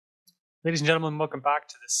Ladies and gentlemen, welcome back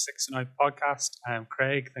to the Six and Out podcast. I'm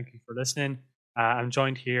Craig. Thank you for listening. I'm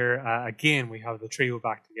joined here again. We have the trio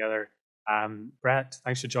back together. Brett,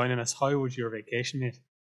 thanks for joining us. How was your vacation, mate?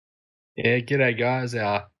 Yeah, g'day guys.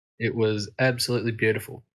 It was absolutely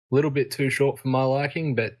beautiful. A little bit too short for my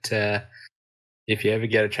liking, but if you ever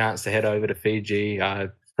get a chance to head over to Fiji, I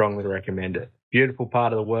strongly recommend it. Beautiful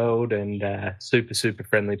part of the world and super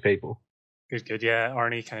friendly people. Good. Yeah,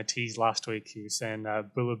 Arnie kind of teased last week. He was saying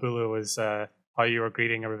Bula Bula was how you were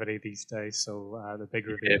greeting everybody these days. So the big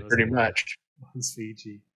reveal Yeah, pretty much. was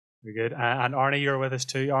Fiji. Very good. And Arnie, you're with us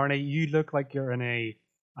too. Arnie, you look like you're in a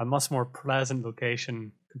much more pleasant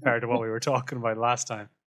location compared to what we were talking about last time.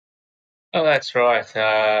 Oh, that's right.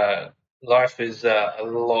 Life is a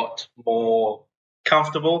lot more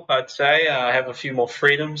comfortable, I'd say. I have a few more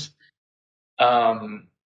freedoms. I'm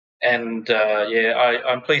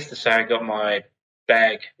pleased to say I got my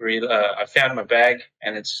bag. I found my bag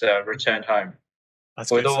and it's returned home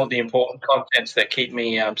with all the important contents that keep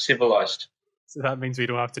me civilized. So that means we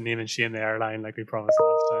don't have to name and shame the airline like we promised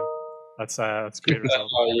last time. That's a great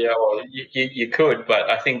result. You could,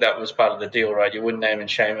 but I think that was part of the deal, right? You wouldn't name and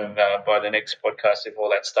shame them by the next podcast if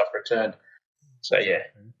all that stuff returned. So yeah,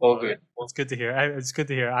 all good. Well, it's good to hear. It's good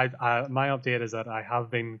to hear. My update is that I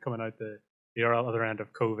have been coming out the other end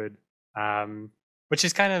of COVID, which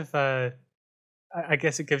is kind of I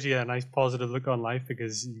guess it gives you a nice positive look on life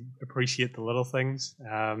because you appreciate the little things,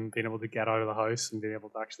 being able to get out of the house and being able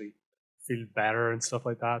to actually feel better and stuff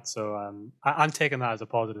like that. So I'm taking that as a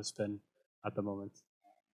positive spin at the moment.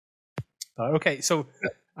 Okay, so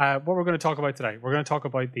what we're going to talk about today, we're going to talk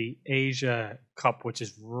about the Asia Cup, which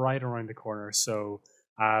is right around the corner. So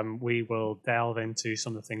we will delve into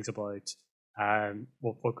some of the things about,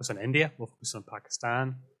 we'll focus on India, we'll focus on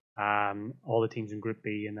Pakistan, all the teams in Group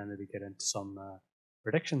B, and then maybe get into some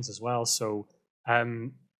predictions as well. So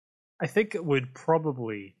I think it would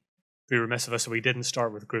probably be remiss of us if we didn't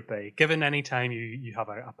start with Group A. Given any time you have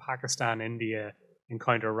a Pakistan-India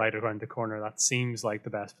encounter right around the corner, that seems like the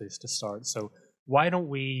best place to start. So why don't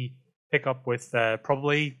we pick up with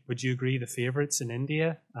probably, would you agree, the favourites in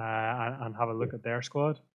India and have a look at their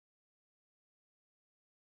squad?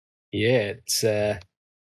 Yeah, it's they're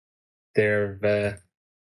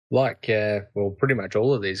pretty much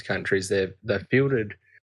all of these countries. They've fielded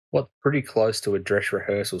what's pretty close to a dress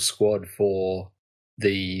rehearsal squad for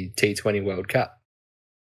the T20 World Cup.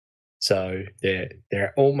 So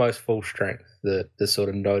they're almost full strength. The sort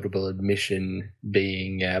of notable admission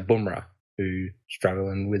being Bumrah, who's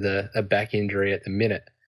struggling with a back injury at the minute.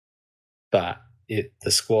 But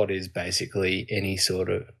the squad is basically any sort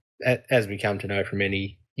of, as we come to know from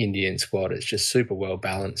any Indian squad, it's just super well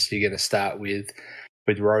balanced. You're going to start with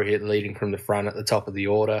Rohit leading from the front at the top of the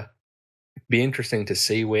order. Be interesting to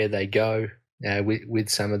see where they go with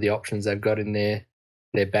some of the options they've got in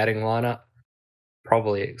their batting lineup.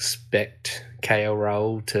 Probably expect KL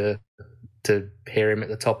Rahul to pair him at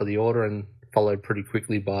the top of the order and followed pretty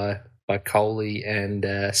quickly by Kohli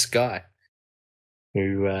and Sky,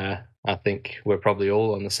 who I think we're probably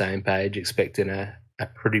all on the same page expecting a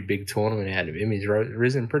pretty big tournament out of him. He's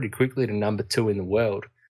risen pretty quickly to number 2 in the world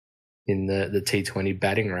in the T20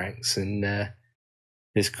 batting ranks, and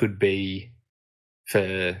this could be,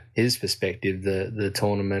 for his perspective, the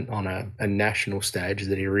tournament on a national stage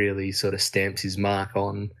that he really sort of stamps his mark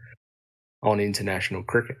on international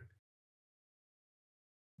cricket.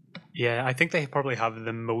 Yeah, I think they probably have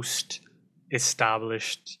the most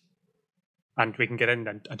established, and we can get in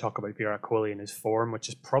and talk about Virat Kohli and his form, which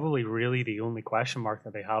is probably really the only question mark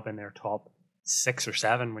that they have in their top 6 or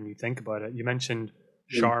 7 when you think about it. You mentioned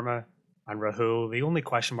Sharma and Rahul. The only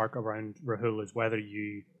question mark around Rahul is whether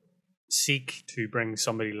you seek to bring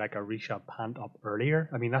somebody like a Rishabh Pant up earlier.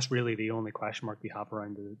 I mean, that's really the only question mark we have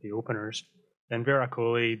around the openers. Then Virat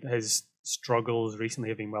Kohli, his struggles recently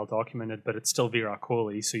have been well documented, but it's still Virat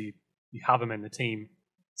Kohli, so you have him in the team.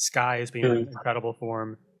 Sky has been in incredible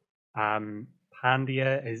form.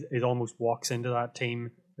 Pandya is almost walks into that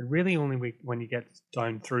team. But really only when you get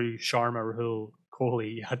down through Sharma, Rahul,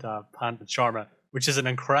 Kohli, you had to have Pant and Sharma, which is an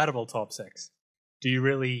incredible top 6. Do you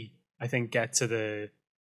really, I think, get to the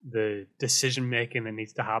decision making that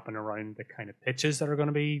needs to happen around the kind of pitches that are going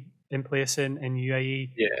to be in place in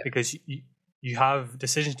UAE? Yeah. Because you have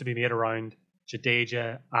decisions to be made around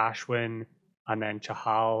Jadeja, Ashwin, and then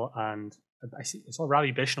Chahal, and I saw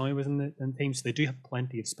Ravi Bishnoi was in the team, so they do have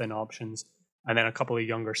plenty of spin options, and then a couple of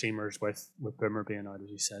younger seamers with Boomer being out,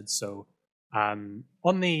 as you said. So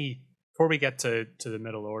before we get to the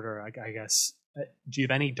middle order, I guess, do you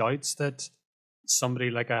have any doubts that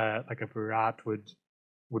somebody like a Virat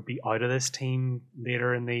would be out of this team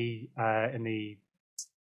later in the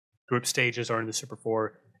group stages or in the Super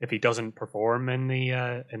 4 if he doesn't perform in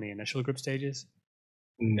the initial group stages?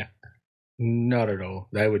 No, not at all.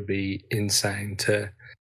 They would be insane to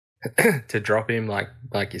to drop him. Like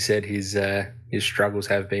you said, his struggles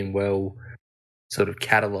have been well sort of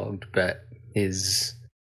catalogued, but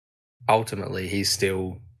ultimately he's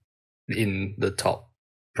still in the top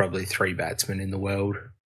probably 3 batsmen in the world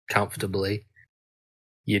comfortably.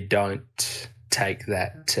 You don't take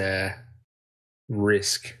that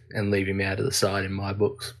risk and leave him out of the side in my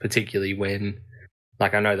books, particularly when,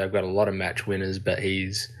 like, I know they've got a lot of match winners, but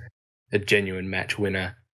he's a genuine match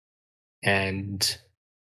winner, and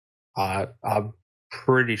I'm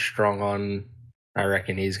pretty strong on, I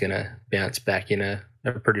reckon he's going to bounce back in a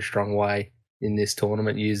pretty strong way in this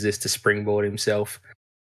tournament, use this to springboard himself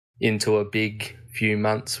into a big few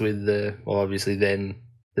months with obviously then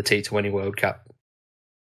the T20 World Cup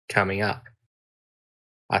coming up.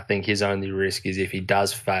 I think his only risk is if he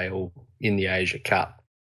does fail in the Asia Cup,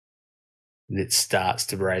 it starts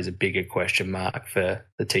to raise a bigger question mark for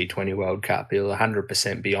the T20 World Cup. He'll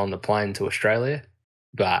 100% be on the plane to Australia,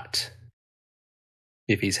 but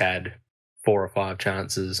if he's had 4 or 5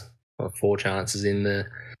 chances or 4 chances in the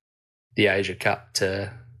Asia Cup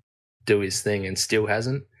to do his thing and still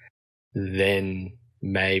hasn't, then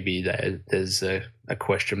maybe there's a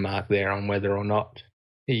question mark there on whether or not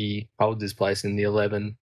he holds his place in the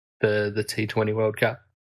 11 for the T20 World Cup.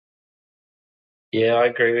 Yeah, I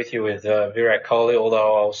agree with you with Virat Kohli,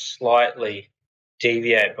 although I'll slightly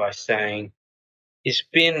deviate by saying he's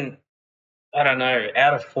been, I don't know,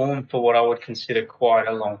 out of form for what I would consider quite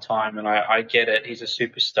a long time. And I get it. He's a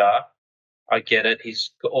superstar. I get it.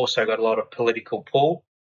 He's also got a lot of political pull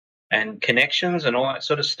and connections and all that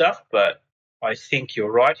sort of stuff. But I think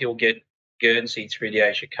you're right. He'll get Guernsey through the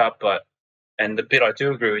Asia Cup. And the bit I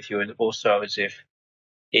do agree with you also is if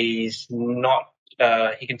he's not,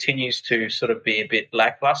 he continues to sort of be a bit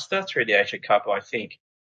lackluster through the Asia Cup, I think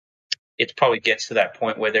it probably gets to that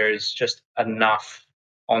point where there is just enough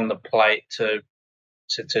on the plate to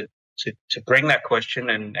bring that question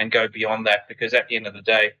and go beyond that. Because at the end of the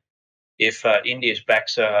day, if India's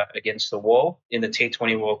backs are against the wall in the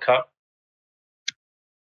T20 World Cup,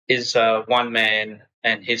 is one man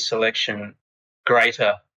and his selection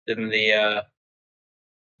greater than the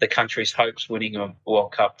country's hopes winning a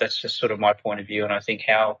World Cup? That's just sort of my point of view, and I think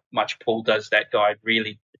how much pull does that guy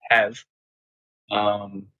really have? How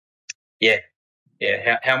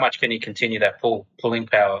much can he continue that pulling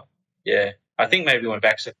power? Yeah, I think maybe when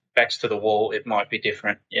backs to the wall, it might be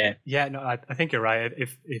different. Yeah, no, I think you're right.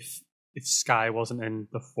 If Sky wasn't in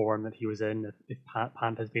the form that he was in, if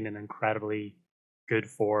Pant has been in incredibly good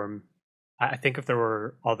form, I think if there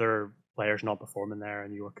were other players not performing there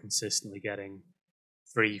and you were consistently getting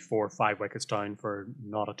 3, 4, 5 wickets down for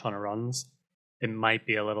not a ton of runs, it might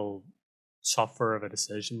be a little tougher of a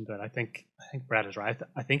decision. But I think Brett is right.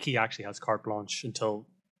 I think he actually has carte blanche until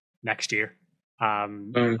next year.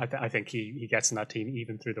 I think he gets in that team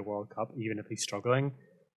even through the World Cup, even if he's struggling,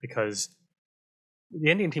 because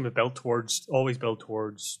the Indian team have always built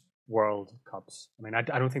towards World Cups. I mean, I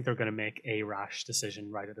don't think they're going to make a rash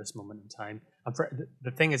decision right at this moment in time. And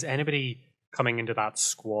the thing is, anybody coming into that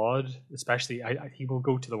squad, especially, he will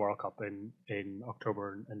go to the World Cup in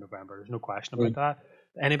October and November. There's no question about that.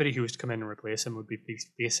 Anybody who was to come in and replace him would be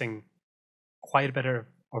facing quite a bit of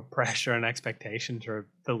pressure and expectation to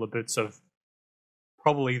fill the boots of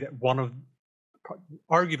probably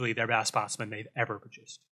arguably their best batsman they've ever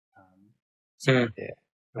produced. It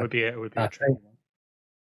would be a tricky one.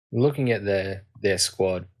 Looking at their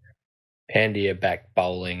squad, Pandya back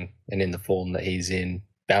bowling and in the form that he's in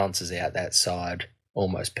balances out that side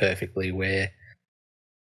almost perfectly, where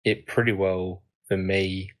it pretty well, for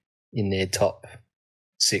me, in their top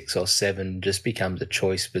 6 or 7 just becomes a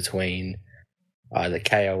choice between either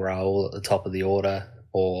KL Rahul at the top of the order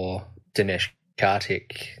or Dinesh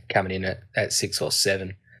Karthik coming in at 6 or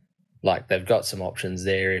 7. Like, they've got some options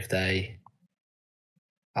there.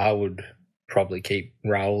 I would probably keep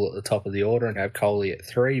Rahul at the top of the order and have Kohli at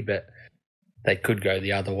 3, but they could go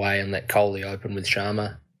the other way and let Kohli open with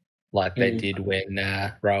Sharma, like they did when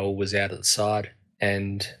Rahul was out at the side,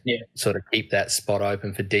 and sort of keep that spot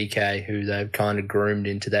open for DK, who they've kind of groomed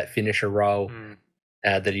into that finisher role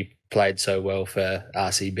that he played so well for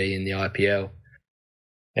RCB in the IPL,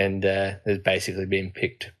 and has basically been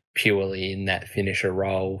picked purely in that finisher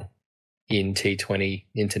role in T20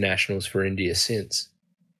 internationals for India since.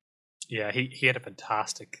 Yeah, he had a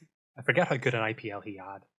fantastic. I forget how good an IPL he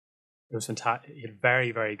had. It was fantastic. He had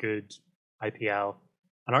very, very good IPL,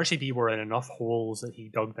 and RCB were in enough holes that he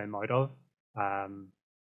dug them out of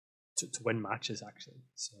to win matches, actually.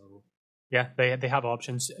 So Yeah, they have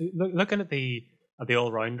options. Looking at the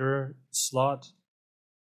all rounder slot,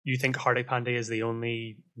 you think Hardik Pandey is the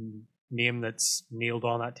only name that's nailed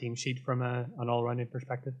on that team sheet from an all rounding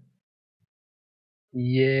perspective?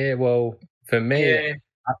 Yeah, well, for me, Yeah.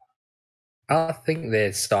 I think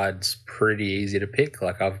their side's pretty easy to pick.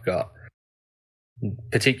 Like I've got,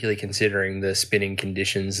 particularly considering the spinning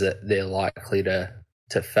conditions that they're likely to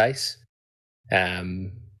face.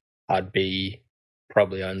 I'd be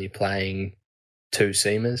probably only playing 2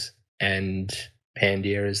 seamers and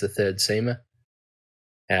Pandya as the 3rd seamer,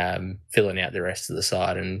 filling out the rest of the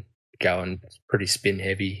side and going pretty spin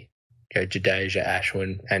heavy. Go Jadeja,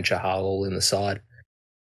 Ashwin, and Chahal all in the side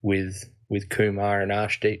with Kumar and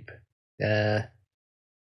Arshdeep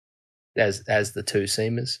as the 2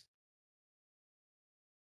 seamers.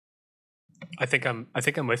 I think I'm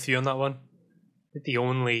with you on that one. The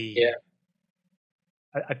only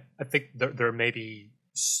I think there may be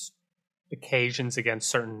occasions against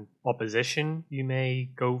certain opposition you may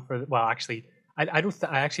go for. Well, actually, I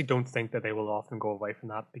actually don't think that they will often go away from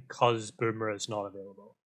that because Boomer is not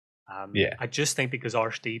available. I just think because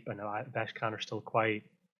Arshdeep and Avesh Khan are still quite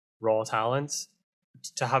raw talents,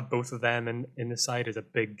 to have both of them in the side is a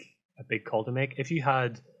big call to make. If you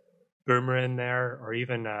had Boomer in there, or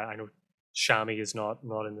even I know Shami is not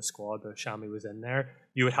in the squad, but if Shami was in there,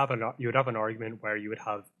 you would have an argument where you would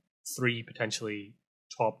have 3 potentially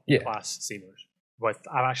top class seamers with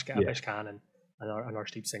Avesh Khan and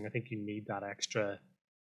Arshdeep Singh. I think you need that extra.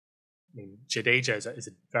 I mean, Jadeja is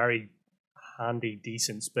a very handy,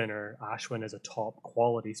 decent spinner. Ashwin is a top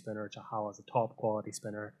quality spinner. Chahal is a top quality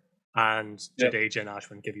spinner, and Jadeja and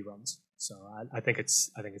Ashwin give you runs. So I think it's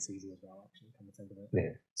easy as well. Actually, come to think of it.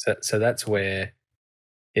 Yeah. So that's where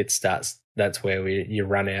it starts. That's where you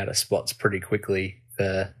run out of spots pretty quickly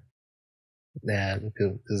for now,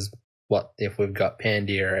 because what if we've got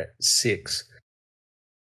Pandya at 6?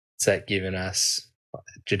 Is that giving us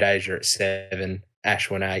Jadeja at 7,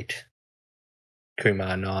 Ashwin 8,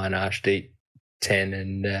 Kumar 9, Arshdeep 10,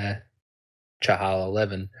 and Chahal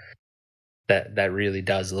 11? That really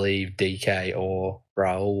does leave DK or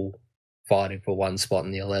Rahul fighting for one spot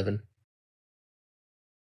in the 11.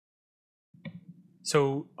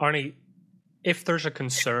 So, Arnie, if there's a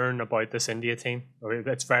concern about this India team, or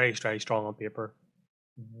it's very, very strong on paper,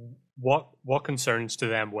 what concerns to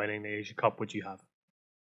them winning the Asia Cup would you have,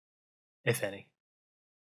 if any?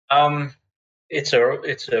 It's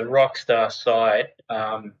a rock star side.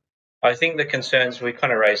 I think the concerns, we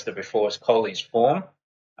kind of raised it before, is Kohli's form.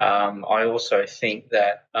 I also think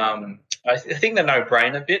that I think the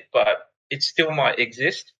no-brainer bit, but it still might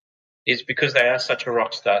exist, is because they are such a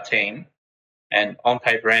rock star team, and on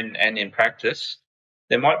paper and in practice,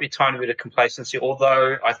 there might be a tiny bit of complacency.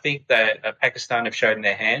 Although I think that Pakistan have shown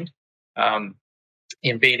their hand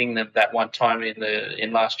in beating them that one time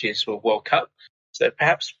in last year's World Cup, so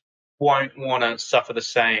perhaps won't want to suffer the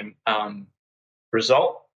same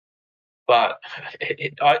result. But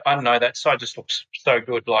I don't know, that side just looks so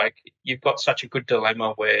good. Like, you've got such a good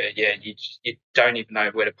dilemma where, you don't even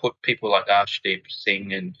know where to put people like Arshdeep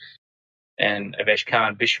Singh and Avesh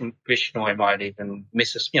Khan. Bishnoi might even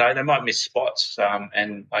miss us. They might miss spots.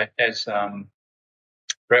 And as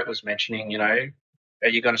Brett was mentioning, are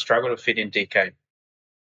you going to struggle to fit in DK?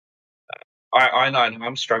 I know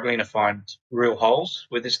I'm struggling to find real holes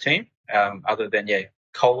with this team, other than,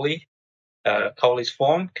 Kohli. Kohli's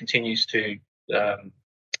form continues to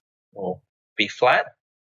be flat,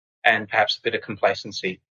 and perhaps a bit of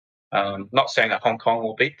complacency. Not saying that Hong Kong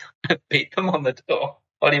will beat them on the door,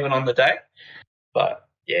 not even on the day, but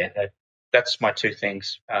that's my 2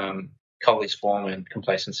 things: Kohli's form and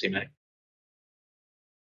complacency, mate.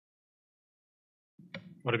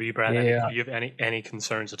 What about you, Brad? Yeah. Do you have any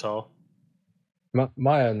concerns at all?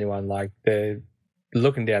 My only one, like, they're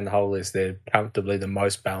looking down the whole list, they're comfortably the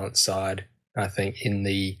most balanced side, I think, in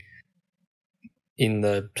the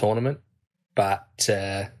tournament. But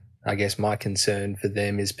I guess my concern for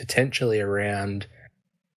them is potentially around,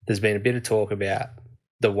 there's been a bit of talk about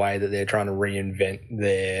the way that they're trying to reinvent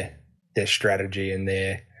their strategy and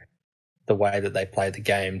the way that they play the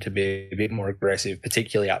game to be a bit more aggressive,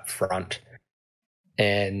 particularly up front.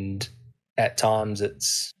 And at times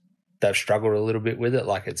they've struggled a little bit with it.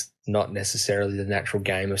 Like, it's not necessarily the natural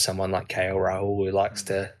game of someone like KL Rahul, who likes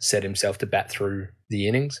to set himself to bat through the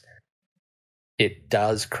innings. It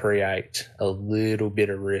does create a little bit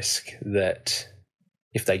of risk that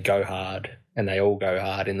if they go hard, and they all go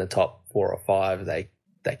hard in the top 4 or 5, they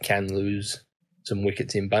can lose some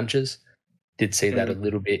wickets in bunches. Did see that a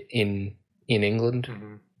little bit in England,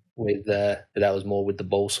 with but that was more with the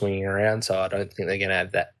ball swinging around, so I don't think they're going to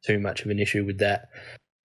have that too much of an issue with that.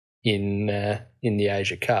 in the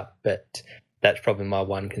Asia Cup. But that's probably my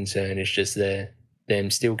one concern, is just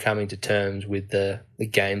them still coming to terms with the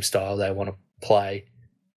game style they want to play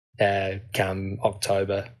come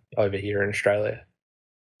October over here in Australia.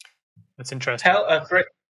 That's interesting.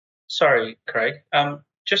 Sorry, Craig.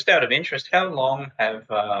 Just out of interest, how long have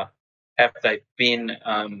they been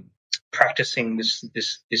practicing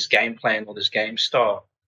this game plan or this game style?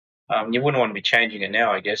 You wouldn't want to be changing it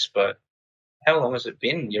now, I guess, but how long has it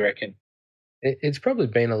been, you reckon? It's probably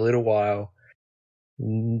been a little while.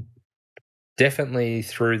 Definitely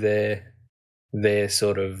through their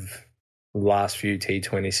sort of last few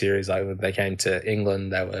T20 series, like when they came to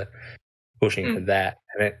England, they were pushing for that.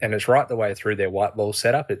 And it's right the way through their white ball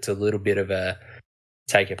setup. It's a little bit of a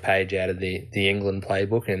take a page out of the England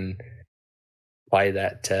playbook and play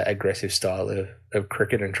that aggressive style of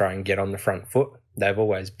cricket and try and get on the front foot. They've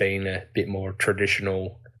always been a bit more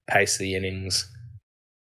traditional, pace the innings,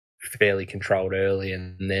 fairly controlled early,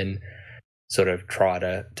 and then sort of try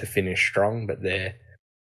to finish strong. But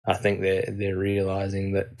I think they're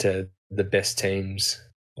realising that the best teams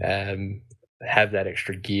have that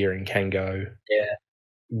extra gear and can go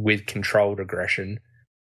with controlled aggression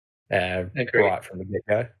right from the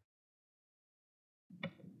get-go.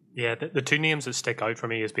 Yeah, the two names that stick out for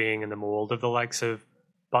me as being in the mould of the likes of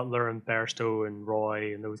Butler and Bairstow and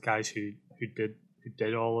Roy and those guys who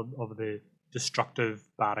did all of the destructive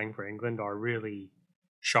batting for England are really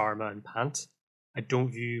Sharma and Pant. I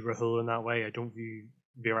don't view Rahul in that way. I don't view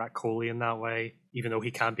Virat Kohli in that way, even though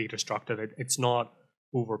he can be destructive. It's not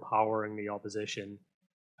overpowering the opposition.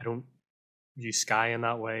 I don't view Sky in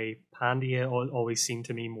that way. Pandya always seemed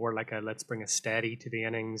to me more like a let's bring a steady to the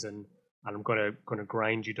innings and I'm gonna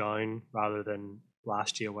grind you down rather than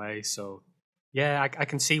blast you away. So yeah, I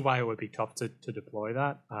can see why it would be tough to deploy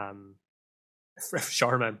that. If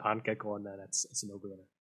Sharma and Pant get going, then it's a no-brainer.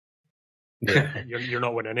 Yeah. You're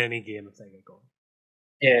not winning any game if they get going.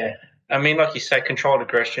 Yeah, I mean, like you say, controlled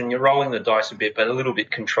aggression. You're rolling the dice a bit, but a little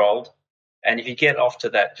bit controlled. And if you get off to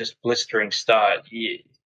that just blistering start,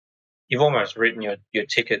 you've almost written your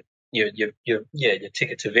ticket, your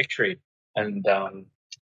ticket to victory. And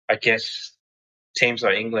I guess teams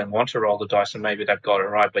like England want to roll the dice, and maybe they've got it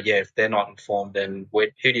right. But yeah, if they're not informed, then who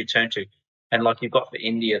do you turn to? And like you've got for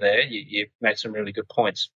India there, you've made some really good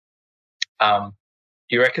points.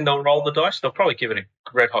 Do you reckon they'll roll the dice? They'll probably give it a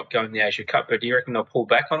red hot go in the Asia Cup, but do you reckon they'll pull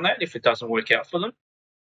back on that if it doesn't work out for them?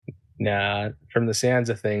 Nah, from the sounds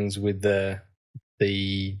of things, with the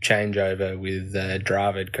changeover with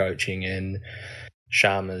Dravid coaching and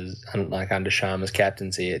Sharma's, like under Sharma's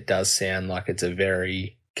captaincy, it does sound like it's a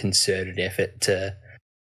very concerted effort to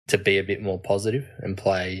be a bit more positive and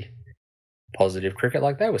play positive cricket.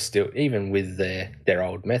 Like they were still, even with their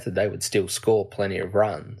old method, they would still score plenty of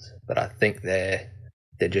runs. But I think they're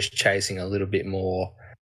just chasing a little bit more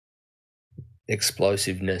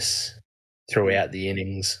explosiveness throughout the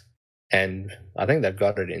innings. And I think they've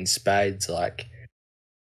got it in spades. Like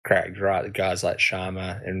Craig's right, the guys like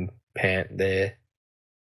Sharma and Pant, they're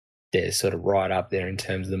sort of right up there in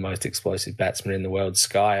terms of the most explosive batsmen in the world.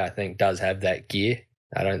 Sky, I think, does have that gear.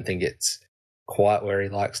 I don't think it's quite where he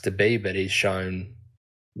likes to be, but he's shown,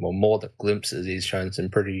 well, more than glimpses, he's shown some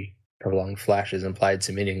pretty prolonged flashes and played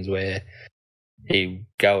some innings where he'd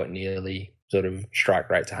go at nearly sort of strike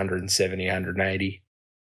rates 170, 180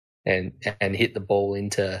 and hit the ball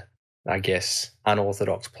into, I guess,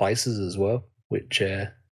 unorthodox places as well, which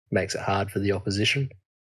makes it hard for the opposition.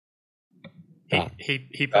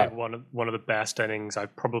 He played one of the best innings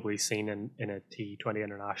I've probably seen in a T20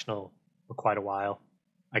 international for quite a while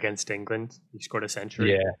against England. He scored a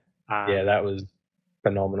century. Yeah, that was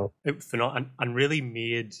phenomenal. And really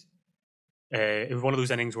made it was one of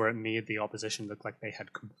those innings where it made the opposition look like they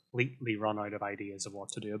had completely run out of ideas of what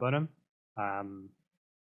to do about him,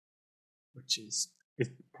 which is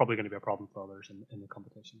probably going to be a problem for others in the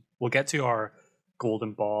competition. We'll get to our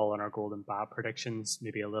golden ball and our golden bat predictions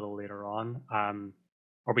maybe a little later on.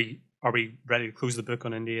 Are we ready to close the book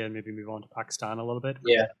on India and maybe move on to Pakistan a little bit?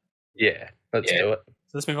 Yeah, let's do it.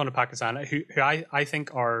 So let's move on to Pakistan, who I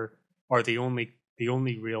think are the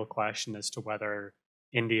only real question as to whether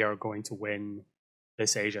India are going to win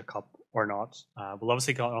this Asia Cup or not. We'll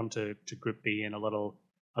obviously get on to Group B in a little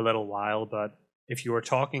while, but if you were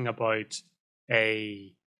talking about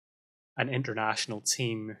an international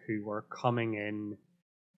team who were coming in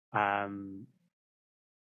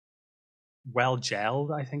well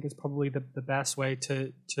gelled, I think is probably the best way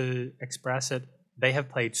to express it. They have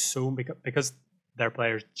played because their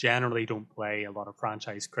players generally don't play a lot of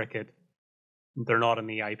franchise cricket. They're not in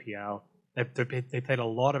the IPL. They played a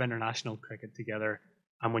lot of international cricket together,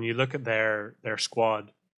 and when you look at their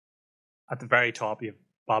squad, at the very top, you have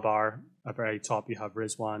Babar. At the very top, you have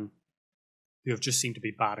Rizwan, who have just seemed to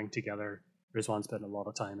be batting together. Rizwan's spent a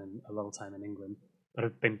little time in England, but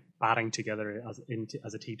have been batting together as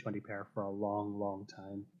a T20 pair for a long, long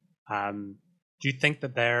time. Do you think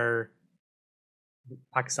that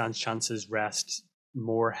Pakistan's chances rest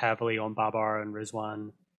more heavily on Babar and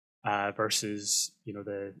Rizwan versus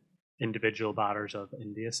the individual batters of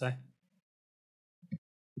India, say?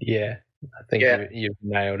 Yeah, I think you've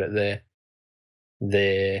nailed it there.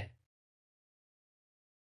 They're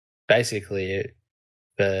basically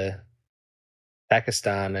for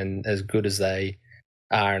Pakistan, and as good as they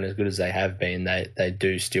are and as good as they have been, they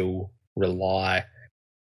do still rely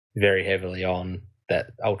very heavily on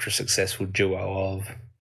that ultra successful duo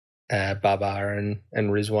of Babar and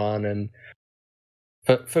Rizwan, and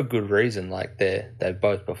for good reason. Like they've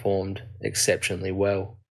both performed exceptionally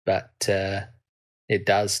well, but it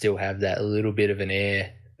does still have that little bit of an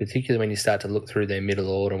air, particularly when you start to look through their middle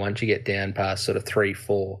order. Once you get down past sort of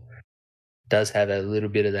 3-4, does have a little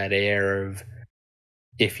bit of that air of,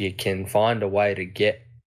 if you can find a way to get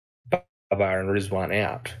Babar and Rizwan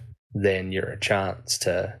out, then you're a chance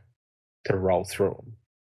to roll through them.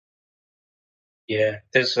 Yeah,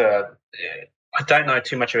 there's I don't know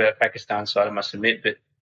too much about Pakistan side, I must admit, but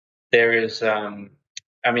there is.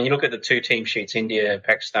 I mean, you look at the two team sheets, India and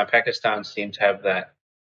Pakistan. Pakistan seem to have that,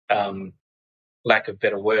 lack of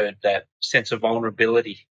better word, that sense of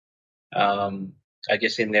vulnerability. I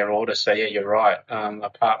guess in their order. So yeah, you're right.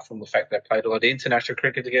 Apart from the fact they played a lot of international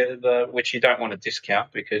cricket together, which you don't want to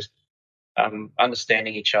discount, because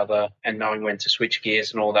understanding each other and knowing when to switch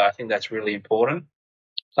gears and all that, I think that's really important.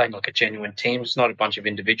 Playing like a genuine team. It's not a bunch of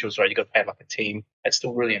individuals, right? You've got to play like a team. That's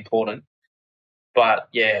still really important. But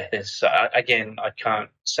yeah, there's again, I can't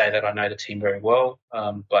say that I know the team very well,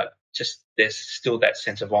 but just there's still that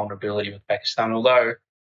sense of vulnerability with Pakistan. Although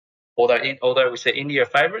we say India are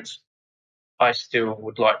favourites, I still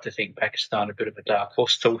would like to think Pakistan a bit of a dark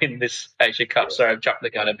horse to win this Asia Cup. Sorry, I've jumped the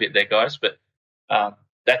gun a bit there, guys, but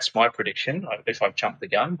that's my prediction. If I've jumped the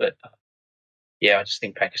gun, but yeah, I just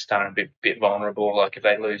think Pakistan are a bit vulnerable. Like if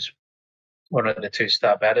they lose one of the two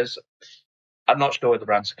star batters, I'm not sure where the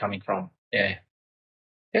runs are coming from. Yeah.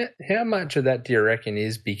 How much of that do you reckon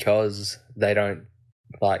is because they don't,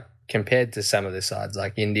 like, compared to some of the sides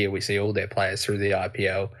like India, we see all their players through the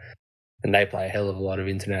IPL and they play a hell of a lot of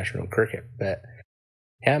international cricket. But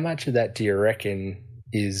how much of that do you reckon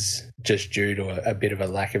is just due to a bit of a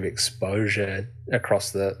lack of exposure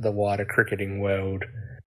across the wider cricketing world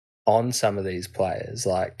on some of these players?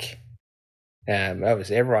 Like,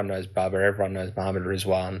 obviously everyone knows Babar, everyone knows Mohammad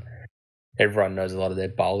Rizwan, everyone knows a lot of their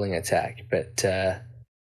bowling attack, but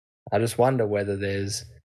I just wonder whether there's,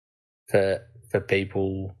 for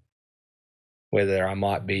people, whether I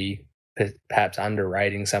might be perhaps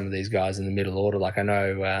underrating some of these guys in the middle order. Like I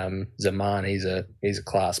know Zaman, he's a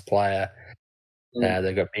class player.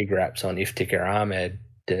 They've got big raps on Iftikhar Ahmed,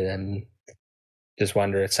 and just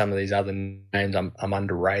wonder if some of these other names I'm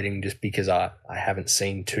underrating just because I haven't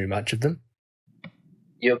seen too much of them.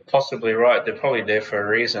 You're possibly right. They're probably there for a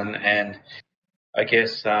reason, and I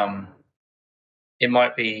guess it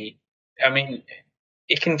might be. I mean,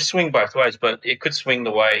 it can swing both ways, but it could swing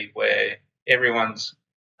the way where everyone's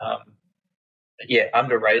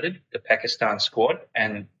underrated, the Pakistan squad,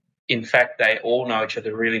 and in fact they all know each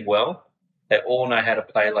other really well. They all know how to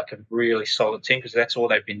play like a really solid team because that's all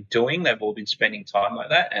they've been doing. They've all been spending time like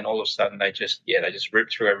that, and all of a sudden they just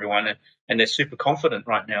rip through everyone, and they're super confident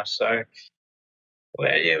right now. So,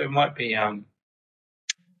 it might be I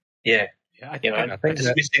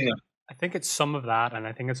just missing them. I think it's some of that, and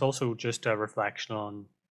I think it's also just a reflection on.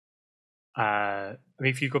 I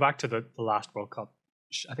mean, if you go back to the last World Cup,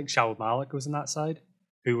 I think Shahid Malik was in that side,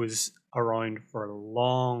 who was around for a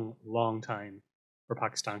long, long time for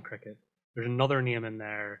Pakistan cricket. There's another name in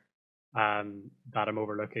there that I'm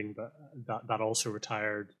overlooking, but that also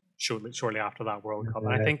retired shortly after that World Cup.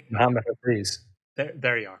 And I think Mohammad Hafiz.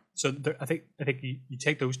 There you are. So I think you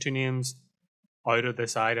take those two names out of the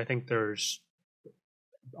side. I think there's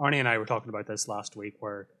Arnie and I were talking about this last week,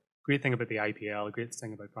 where great thing about the IPL, a great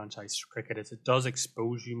thing about franchise cricket is it does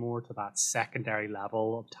expose you more to that secondary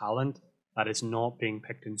level of talent that is not being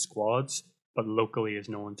picked in squads, but locally is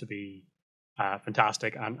known to be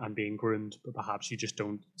fantastic and being groomed, but perhaps you just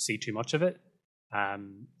don't see too much of it.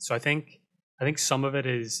 So I think some of it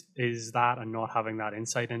is that, and not having that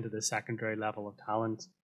insight into the secondary level of talent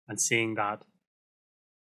and seeing that.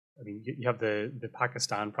 I mean, you have the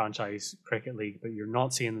Pakistan franchise cricket league, but you're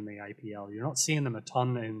not seeing them in the IPL. You're not seeing them a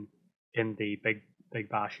ton in the Big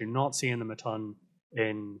Bash. You're not seeing them a ton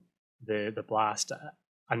in the Blast.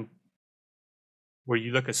 And where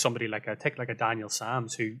you look at somebody like a Daniel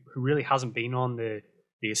Sams who really hasn't been on the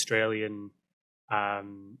Australian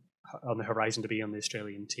on the horizon to be on the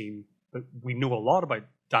Australian team, but we know a lot about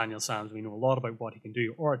Daniel Sams. We know a lot about what he can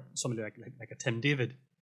do, or somebody like a Tim David.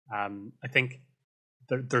 I think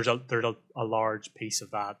there's a large piece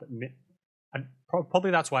of that, and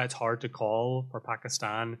probably that's why it's hard to call for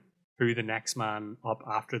Pakistan who the next man up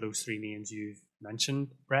after those three names you've mentioned,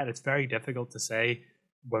 Brett. It's very difficult to say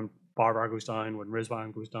when Barbar goes down, when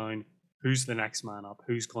Rizwan goes down, who's the next man up,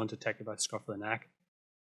 who's going to take about scruff of the neck.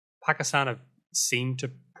 Pakistan have seemed to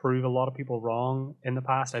prove a lot of people wrong in the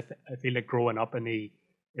past. I feel like growing up in the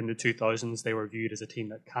 2000s, they were viewed as a team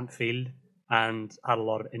that can't field and had a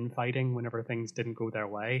lot of infighting whenever things didn't go their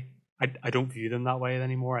way. I don't view them that way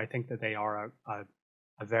anymore. I think that they are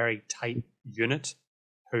a very tight unit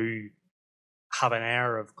who have an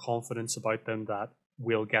air of confidence about them that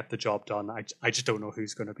will get the job done. I just don't know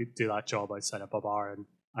who's going to do that job outside of Babar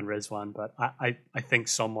and Rizwan, but I think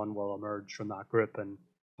someone will emerge from that group and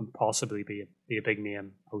possibly be a big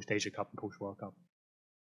name post Asia Cup and post World Cup.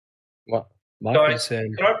 Well, my Guys,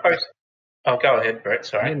 concern. can I post? Oh, go ahead, Brett.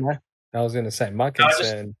 Sorry. No, I was going to say my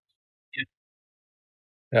concern.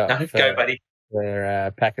 No, go, buddy. Where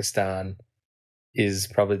Pakistan is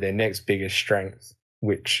probably their next biggest strength,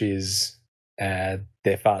 which is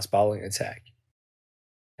their fast bowling attack.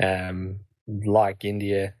 Like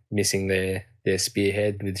India missing their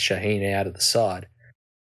spearhead with Shaheen out at the side.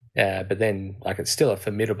 But then, like, it's still a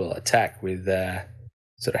formidable attack with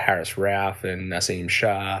sort of Haris Rauf and Naseem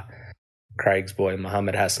Shah. Craig's boy,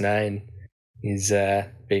 Mohammad Hasnain, is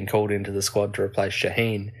being called into the squad to replace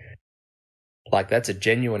Shaheen. Like, that's a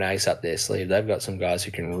genuine ace up their sleeve. They've got some guys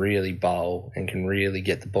who can really bowl and can really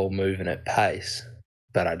get the ball moving at pace.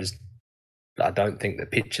 But I don't think the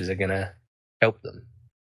pitches are going to help them.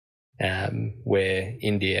 Where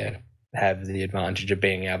India have the advantage of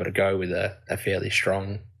being able to go with a fairly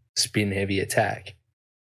strong spin-heavy attack.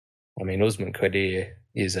 I mean, Usman Qadir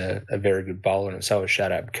is a very good bowler, and so is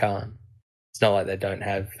Shadab Khan. It's not like they don't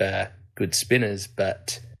have good spinners,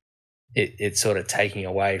 but it's sort of taking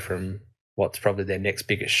away from what's probably their next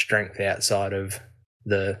biggest strength outside of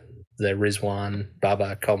the Rizwan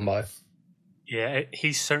Babar combo. Yeah,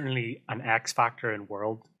 he's certainly an X factor in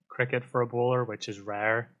world cricket for a bowler, which is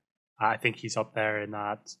rare. I think he's up there in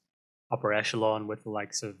that upper echelon with the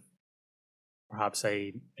likes of perhaps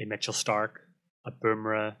a Mitchell Stark, a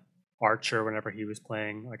Bumrah, Archer whenever he was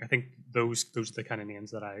playing. Like, I think those are the kind of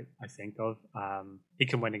names that I think of. He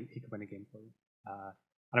can win a game for you.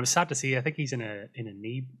 And I was sad to see. I think he's in a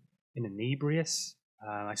knee brace.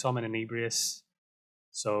 I saw him in a knee brace.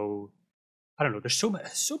 So I don't know. There's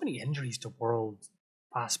so many injuries to world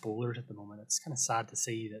fast bowlers at the moment. It's kind of sad to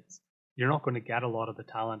see that you're not going to get a lot of the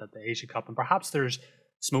talent at the Asia Cup, and perhaps there's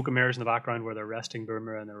smoke and mirrors in the background where they're resting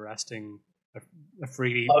Bumrah and they're resting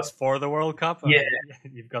Afridi for the World Cup. Yeah,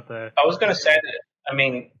 you've got the. I was going to say that. I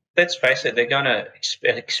mean, let's face it; they're going to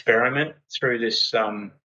experiment through this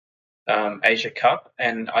Asia Cup,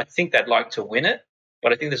 and I think they'd like to win it.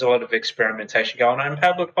 But I think there's a lot of experimentation going on,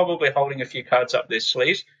 and probably holding a few cards up their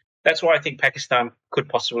sleeves. That's why I think Pakistan could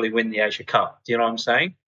possibly win the Asia Cup. Do you know what I'm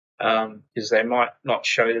saying? Because they might not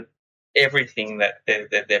show everything that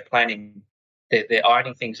they're planning. They're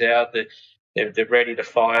ironing things out. They're ready to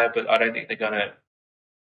fire, but I don't think they're going to.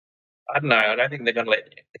 I don't know. I don't think they're going to let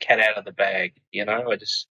the cat out of the bag. You know,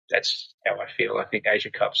 that's how I feel. I think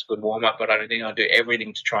Asia Cup's a good warm up, but I don't think I'll do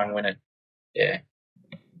everything to try and win it. Yeah.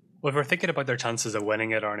 Well, if we're thinking about their chances of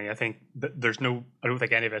winning it, Arnie, I think I don't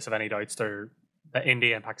think any of us have any doubts that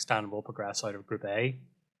India and Pakistan will progress out of Group A,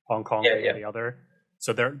 Hong Kong being the other.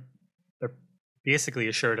 So they're basically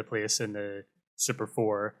assured a place in the Super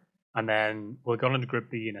 4, and then we'll go into Group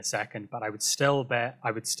B in a second. But I would still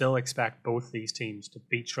expect both these teams to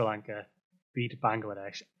beat Sri Lanka, beat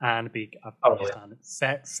Bangladesh, and beat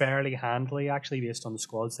Afghanistan fairly handily, actually, based on the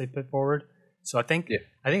squads they put forward. So I think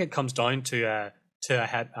it comes down to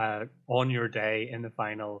on your day in the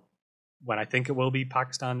final, when I think it will be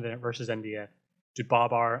Pakistan versus India. Do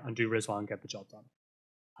Babar and do Rizwan get the job done?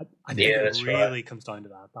 I think it really comes down to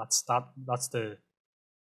that. That's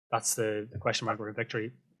the question mark for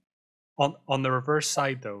victory. On the reverse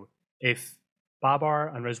side, though, if Babar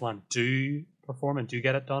and Rizwan do perform and do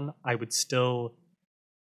get it done, I would still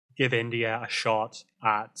give India a shot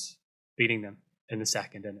at beating them in the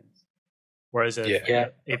second innings. Whereas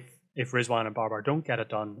if Rizwan and Babar don't get it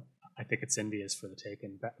done, I think it's India's for the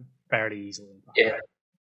taking fairly easily. Yeah.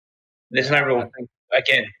 There's no real,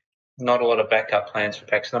 again, not a lot of backup plans for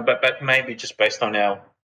Pakistan, but maybe just based on our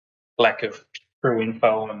lack of true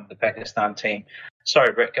info on the Pakistan team.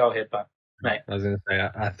 Sorry, Brett, go ahead, bud. mate. I was going to say,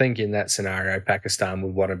 I think in that scenario, Pakistan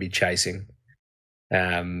would want to be chasing,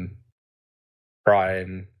 try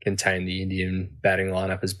and contain the Indian batting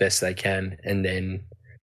lineup as best they can, and then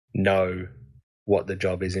know what the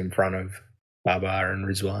job is in front of Babar and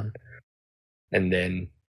Rizwan, and then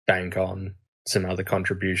bank on some other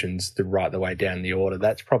contributions to right the way down the order.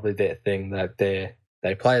 That's probably their thing, that they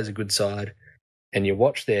play as a good side, and you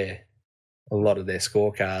watch a lot of their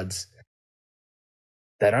scorecards.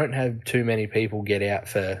 They don't have too many people get out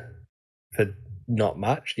for not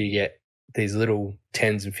much. You get these little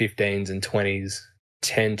 10s and 15s and 20s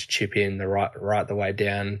tend to chip in the right the way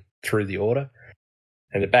down through the order.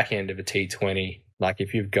 And the back end of a T20, like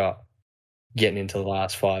if you've got getting into the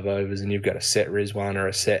last 5 overs and you've got a set Rizwan or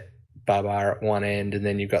a set Babar at one end, and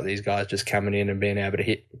then you've got these guys just coming in and being able to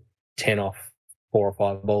hit 10 off 4 or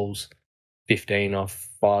 5 balls, 15 off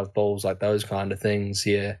 5 balls, like those kind of things,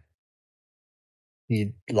 yeah.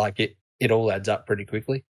 You like it all adds up pretty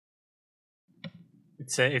quickly.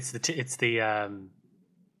 It's the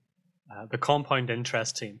compound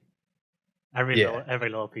interest team. Every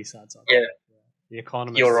little piece adds up. Yeah. The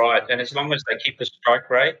economists. You're right. And as long as they keep the strike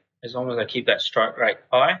rate, as long as they keep that strike rate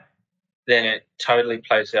high, then it totally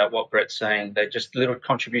plays out what Brett's saying. They're just little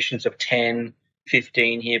contributions of 10,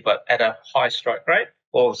 15 here, but at a high strike rate.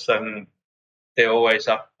 All of a sudden, they're always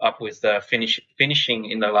up with finishing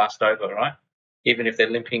in the last over, right? Even if they're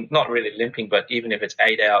limping, not really limping, but even if it's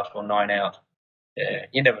 8 out or 9 out. Yeah,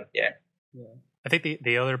 you never, yeah. I think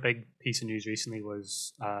the other big piece of news recently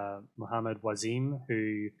was Mohammad Wasim,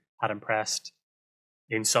 who had impressed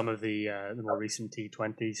in some of the more recent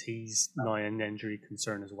T20s. He's now in injury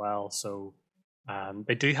concern as well. So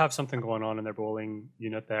they do have something going on in their bowling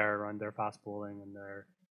unit there around their fast bowling and their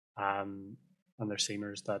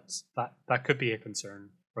seamers. That could be a concern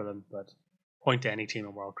for them, but point to any team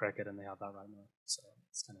in world cricket and they have that right now. So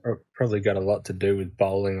it's kind of probably got a lot to do with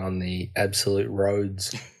bowling on the absolute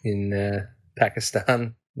roads in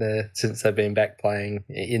Pakistan since they've been back playing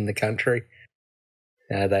in the country.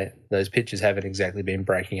 Those pitches haven't exactly been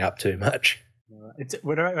breaking up too much.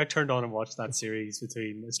 When I turned on and watched that series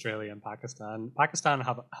between Australia and Pakistan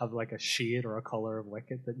have like a shade or a color of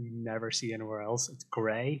wicket that you never see anywhere else. It's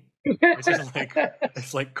grey. It's just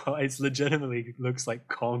it legitimately looks like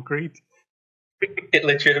concrete. It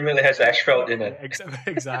legitimately has asphalt in it.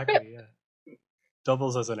 Exactly, yeah.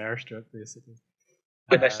 Doubles as an airstrip, basically.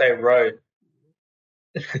 When they say road.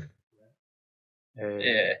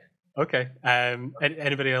 Yeah. Okay.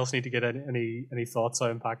 Anybody else need to get any thoughts out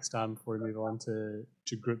in Pakistan before we move on to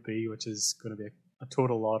Group B, which is going to be a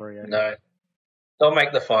total lottery? No. They'll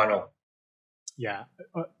make the final. Yeah.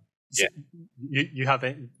 So you have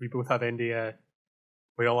it. We both have India.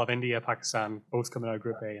 We all have India, Pakistan, both coming out of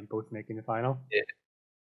Group A and both making the final.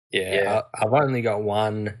 Yeah. I've only got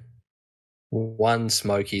one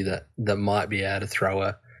smoky that might be able to throw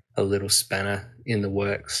a little spanner in the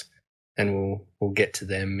works, and we'll get to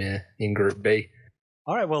them in Group B.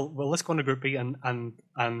 All right. Well, let's go into Group B and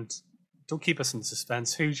don't keep us in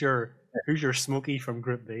suspense. Who's your smoky from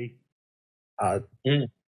Group B?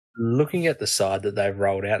 Looking at the side that they've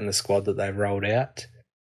rolled out and the squad that they've rolled out,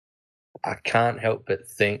 I can't help but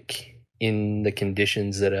think in the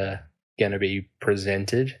conditions that are going to be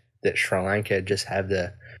presented that Sri Lanka just have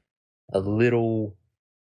a little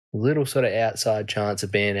sort of outside chance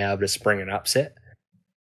of being able to spring an upset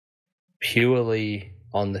purely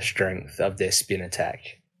on the strength of their spin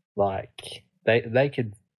attack. Like they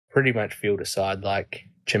could pretty much field a side. Like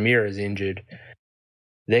Chamira's injured,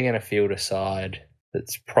 they're going to field a side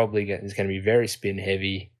that's probably is going to be very spin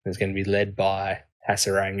heavy. It's going to be led by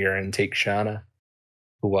Hasaranga and Tikshana,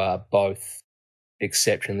 who are both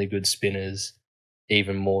exceptionally good spinners,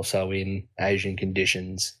 even more so in Asian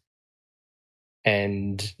conditions.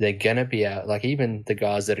 And they're going to be out, like even the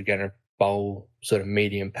guys that are going to bowl sort of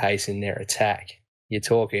medium pace in their attack. You're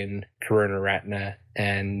talking Karunaratne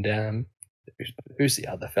and who's the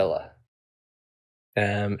other fella?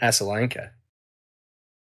 Asalanka.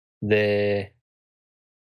 They're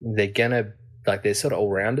gonna they're sort of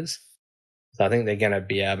all rounders. So I think they're gonna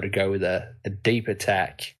be able to go with a deep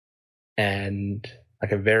attack and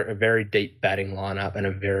like a very deep batting lineup and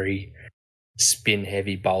a very spin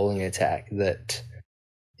heavy bowling attack that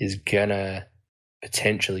is gonna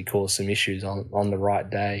potentially cause some issues on the right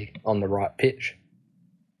day, on the right pitch.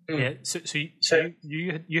 Yeah, so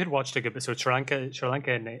you had watched a good bit. So Sri Lanka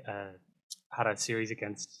had a series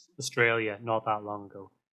against Australia not that long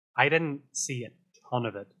ago. I didn't see a ton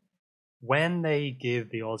of it. When they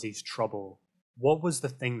gave the Aussies trouble, what was the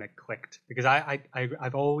thing that clicked? Because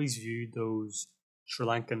I've always viewed those Sri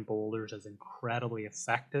Lankan bowlers as incredibly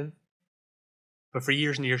effective. But for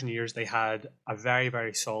years and years and years, they had a very,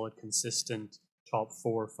 very solid, consistent top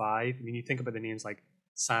 4 or 5. I mean, you think about the names like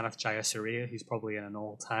Sanath Jayasuriya, he's probably in an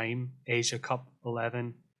all-time Asia Cup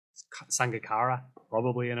 11. Sangakkara,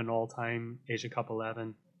 probably in an all-time Asia Cup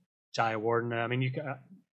 11. Jayawardena, I mean, you could,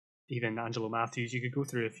 even Angelo Matthews, you could go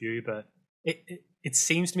through a few, but it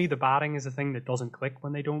seems to me the batting is a thing that doesn't click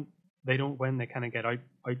when they don't win. They kind of get out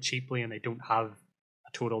cheaply and they don't have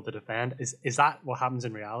a total to defend. Is that what happens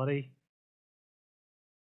in reality?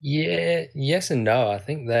 Yeah, yes and no. I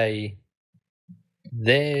think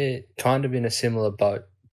they're kind of in a similar boat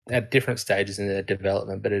at different stages in their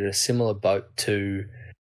development, but at a similar boat to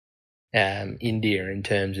India in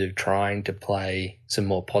terms of trying to play some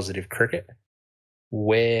more positive cricket,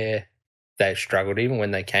 where they've struggled even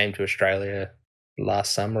when they came to Australia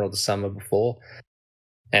last summer or the summer before.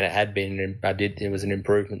 And it had been, it was an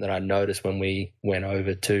improvement that I noticed when we went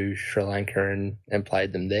over to Sri Lanka and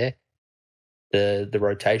played them there. The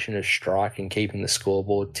rotation of strike and keeping the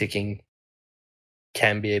scoreboard ticking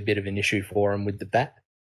can be a bit of an issue for them with the bat.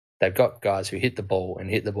 They've got guys who hit the ball and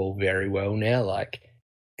hit the ball very well now, like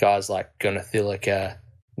guys like Gunathilaka.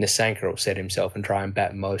 Nissanka will set himself and try and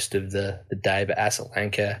bat most of the day, but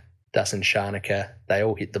Asalanka, Dasan Shanaka, they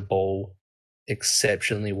all hit the ball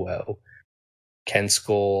exceptionally well, can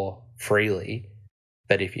score freely,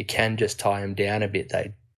 but if you can just tie them down a bit,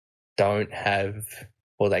 they don't have,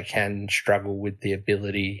 or they can struggle with the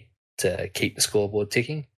ability to keep the scoreboard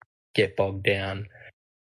ticking, get bogged down,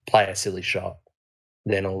 play a silly shot,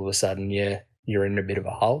 then all of a sudden you're in a bit of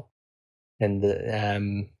a hole and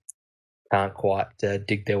can't quite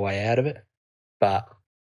dig their way out of it. But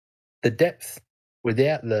the depth,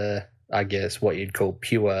 without the, I guess, what you'd call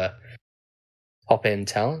pure top-end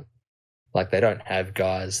talent, like they don't have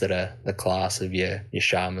guys that are the class of your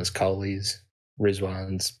Sharmas, Kohlis,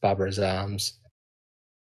 Rizwans, Babar Azams,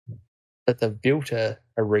 but they've built a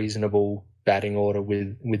reasonable batting order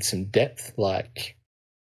with some depth. Like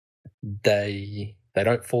they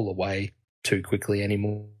don't fall away too quickly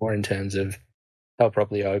anymore in terms of they'll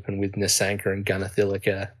probably open with Nissanka and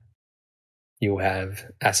Gunathilaka. You'll have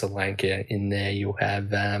Asalanka in there. You'll have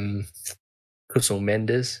Kusal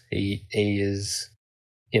Mendes. He is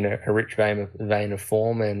in a rich vein of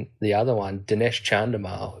form. And the other one, Dinesh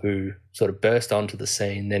Chandimal, who sort of burst onto the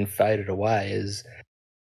scene, then faded away,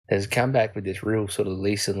 has come back with this real sort of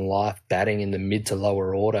lease in life, batting in the mid to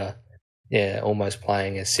lower order, almost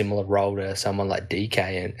playing a similar role to someone like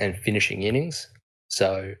DK and finishing innings.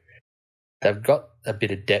 So they've got a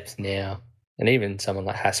bit of depth now, and even someone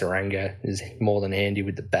like Hasaranga is more than handy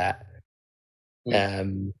with the bat. Yeah.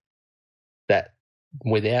 That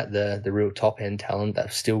without the real top-end talent,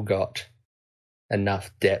 they've still got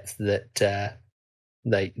enough depth that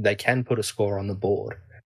they can put a score on the board.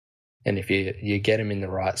 And if you get them in the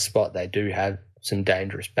right spot, they do have some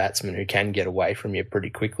dangerous batsmen who can get away from you pretty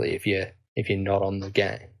quickly if you're not on the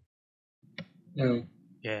game. Mm.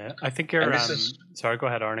 Yeah, I think you're... Sorry, go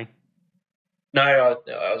ahead, Arnie. No,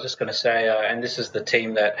 I was just going to say, and this is the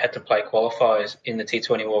team that had to play qualifiers in the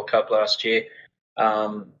T20 World Cup last year.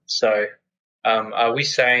 Are we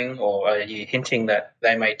saying, or are you hinting that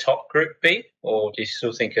they may top Group B, or do you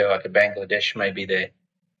still think like a Bangladesh may be there?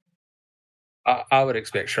 I would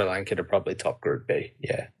expect Sri Lanka to probably top Group B.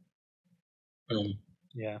 Yeah. Mm.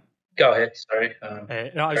 Yeah. Go ahead. Sorry.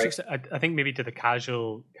 No, I think maybe to the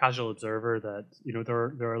casual observer that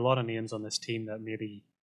there are a lot of names on this team that maybe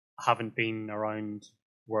haven't been around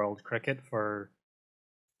world cricket for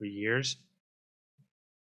years.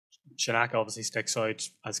 Shanaka obviously sticks out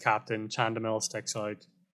as captain. Chandimal sticks out.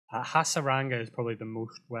 Hasaranga is probably the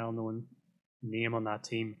most well-known name on that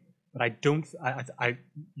team. But I don't.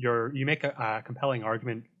 You make a compelling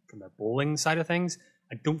argument from the bowling side of things.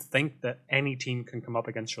 I don't think that any team can come up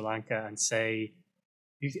against Sri Lanka and say,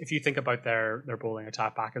 if you think about their bowling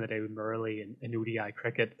attack back in the day with Murali in ODI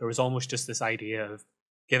cricket, there was almost just this idea of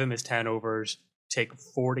give him his 10 overs, give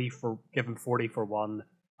him 40 for one,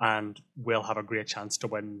 and we'll have a great chance to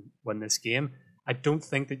win this game. I don't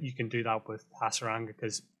think that you can do that with Hasaranga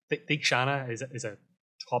because Deekshana is a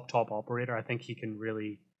top operator. I think he can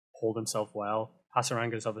really hold himself well.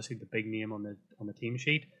 Hasaranga is obviously the big name on the team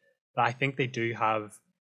sheet, but I think they do have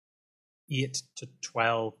 8 to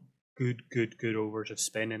 12 good overs of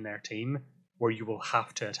spin in their team where you will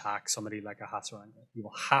have to attack somebody like a Hasaranga. You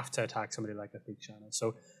will have to attack somebody like a Deekshana.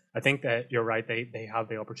 So I think that you're right. They have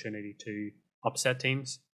the opportunity to upset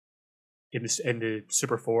teams. In the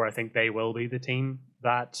Super 4, I think they will be the team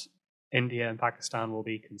that India and Pakistan will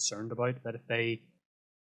be concerned about, that if they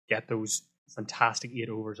get those fantastic 8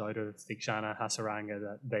 overs out of Deekshana,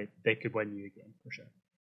 Hasaranga, that they could win you again for sure.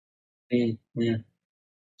 Mm-hmm.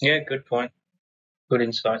 Yeah, good point. Good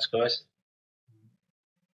insights, guys.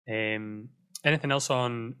 Anything else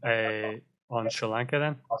on Sri Lanka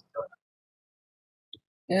then?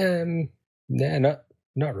 No,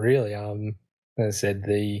 not really. As I said,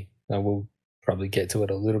 we'll probably get to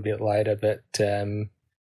it a little bit later, but I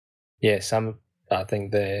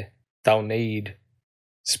think they'll need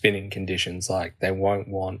spinning conditions. Like they won't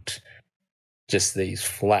want just these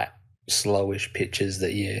flat, slowish pitches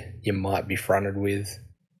that you might be fronted with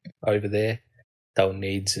over there. They'll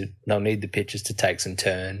need the pitches to take some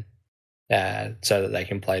turn, so that they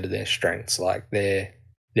can play to their strengths. Like they're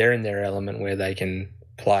in their element where they can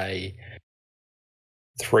play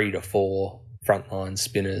 3 to 4 frontline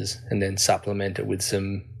spinners and then supplement it with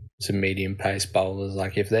some medium pace bowlers.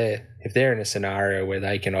 Like if they're in a scenario where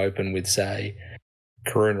they can open with, say,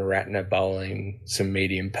 Karunaratne bowling some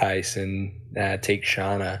medium pace and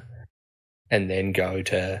Tikshana, and then go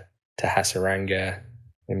to Hasaranga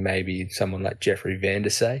and maybe someone like Jeffrey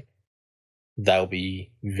Vandersay, they'll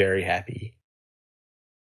be very happy.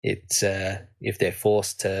 It's if they're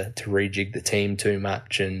forced to rejig the team too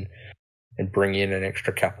much and bring in an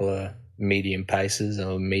extra couple of medium paces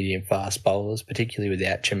or medium fast bowlers, particularly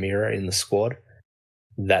without Chamira in the squad,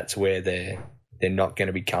 that's where they're not going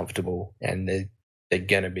to be comfortable, and they're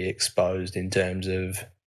going to be exposed in terms of,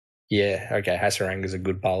 Hasaranga's a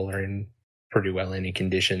good bowler in pretty well any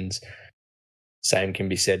conditions. Same can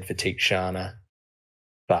be said for Tikshana,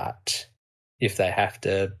 but if they have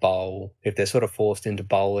to bowl, if they're sort of forced into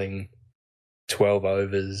bowling 12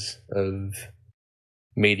 overs of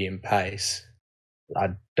medium pace,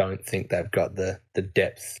 I don't think they've got the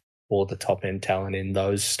depth or the top end talent in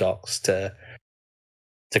those stocks to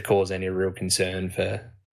cause any real concern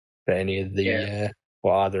for any of the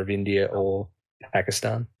either of India or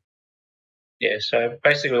Pakistan. Yeah, so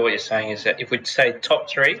basically what you're saying is that if we say top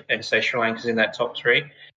 3 and say Sri Lanka's in that top 3,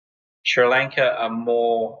 Sri Lanka are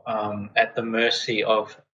more at the mercy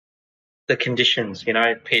of the conditions,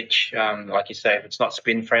 pitch, like you say, if it's not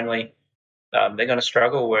spin friendly, they're going to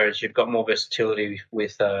struggle, whereas you've got more versatility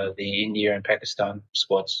with the India and Pakistan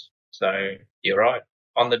squads. So you're right.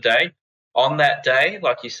 On that day,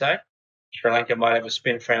 like you say, Sri Lanka might have a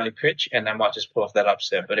spin-friendly pitch and they might just pull off that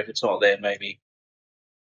upset. But if it's not there, maybe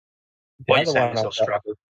what you're saying is they'll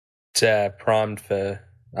struggle. Primed for,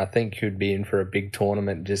 I think, could be in for a big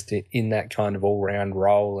tournament just in that kind of all-round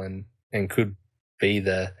role and could be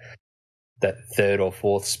that third or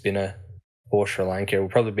fourth spinner for Sri Lanka. It will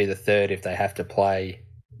probably be the third if they have to play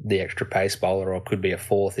the extra pace bowler, or could be a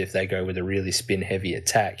fourth if they go with a really spin-heavy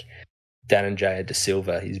attack. Dhananjaya De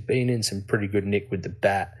Silva, he's been in some pretty good nick with the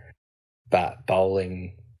bat, but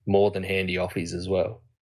bowling more than handy offies as well.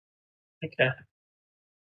 Okay.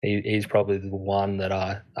 He's probably the one that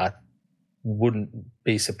I wouldn't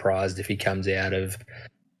be surprised if he comes out of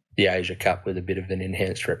the Asia Cup with a bit of an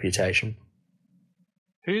enhanced reputation.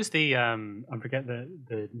 Who's the I forget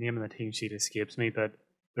the name of the team sheet escapes me, but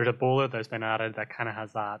there's a bowler that's been added that kind of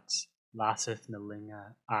has that Lasith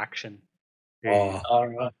Malinga action. All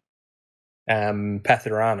right.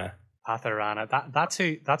 Patharana.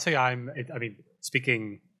 That's who I'm. I mean,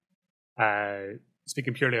 speaking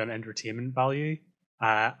purely on entertainment value,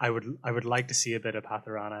 I would like to see a bit of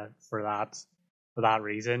Patharana for that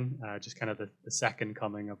reason. Just kind of the second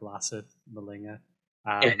coming of Lasith Malinga.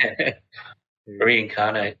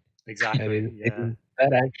 Reincarnate. Exactly.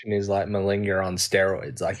 That action is like Malinga on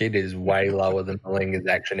steroids. Like, it is way lower than Malinga's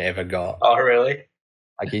action ever got. Oh, really?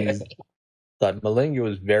 Like Malinga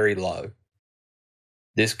was very low.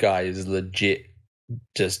 This guy is legit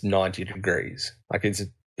just 90 degrees. Like,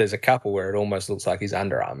 there's a couple where it almost looks like he's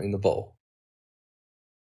underarming the ball.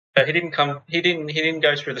 But he didn't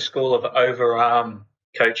go through the school of overarm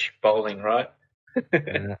coach bowling, right?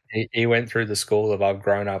 He went through the school of, I've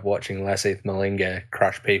grown up watching Lasith Malinga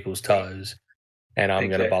crush people's toes, and I'm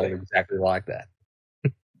going to bowl exactly like that.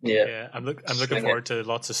 Yeah. I'm looking forward to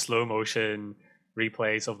lots of slow motion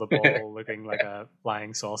replays of the ball looking like a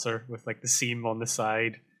flying saucer with like the seam on the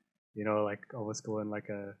side, like almost going like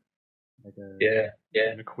an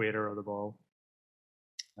equator of the ball.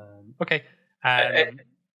 Okay.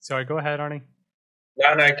 Sorry, go ahead, Arnie.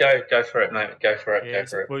 No, go for it, mate. Go for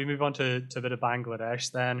it. Will we move on to a bit of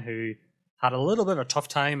Bangladesh then, who had a little bit of a tough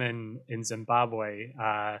time in Zimbabwe.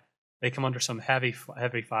 They come under some heavy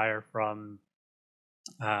fire from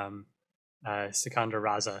Sikandar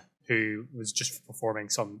Raza, who was just performing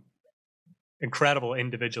some incredible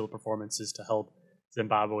individual performances to help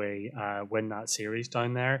Zimbabwe win that series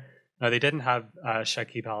down there. Now, they didn't have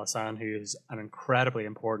Shakib Al Hassan, who is an incredibly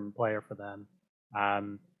important player for them.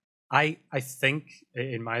 I think,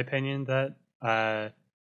 in my opinion, that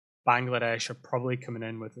Bangladesh are probably coming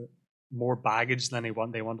in with more baggage than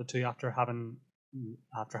they wanted to after having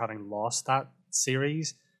lost that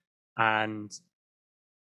series. And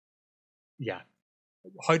yeah,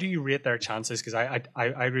 how do you rate their chances? Because I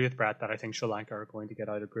agree with Brett that I think Sri Lanka are going to get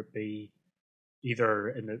out of Group B, either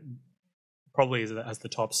in the probably as the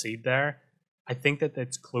top seed there. I think that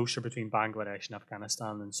it's closer between Bangladesh and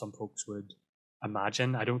Afghanistan than some folks would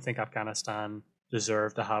imagine. I don't think Afghanistan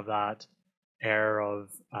deserve to have that air of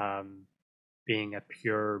being a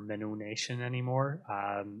pure minnow nation anymore.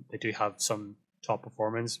 They do have some top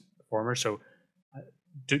performers. So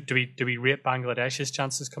do we rate Bangladesh's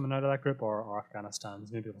chances coming out of that group or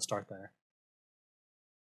Afghanistan's? Maybe we'll start there.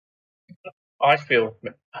 I feel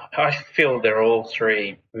they're all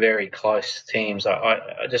three very close teams.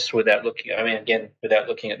 I just without looking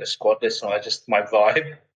at the squad list, my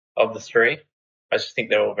vibe of the three, I just think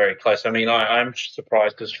they're all very close. I mean, I'm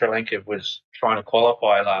surprised because Sri Lanka was trying to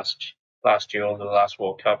qualify last year or the last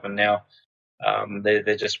World Cup, and now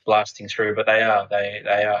they're just blasting through. But they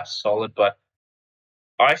are solid. But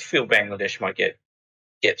I feel Bangladesh might get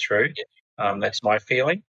through. That's my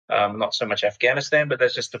feeling. Not so much Afghanistan, but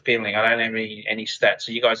that's just a feeling. I don't have any stats.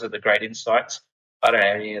 So you guys have the great insights. I don't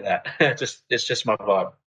have any of that. It's just my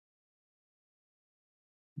vibe.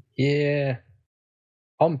 Yeah.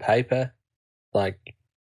 On paper, like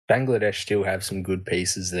Bangladesh still have some good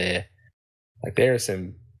pieces there. Like there are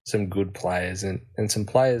some good players and some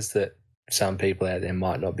players that some people out there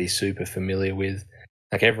might not be super familiar with.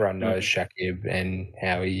 Like everyone knows Shakib and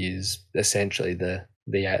how he is essentially the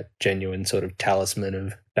genuine sort of talisman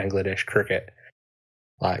of Bangladesh cricket.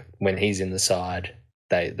 Like when he's in the side,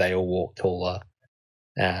 they all walk taller.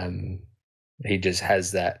 He just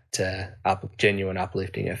has that genuine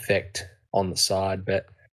uplifting effect on the side. But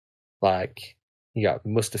like you got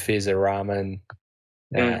Mustafiza Rahman,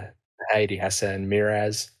 Haiti Hassan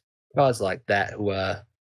Miraz, guys like that who are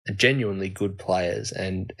genuinely good players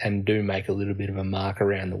and do make a little bit of a mark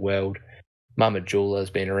around the world. Mamadula has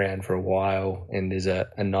been around for a while and is a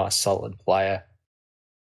nice solid player,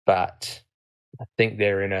 but I think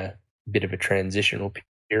they're in a bit of a transitional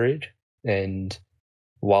period, and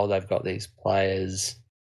while they've got these players,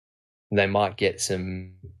 they might get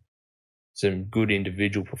some good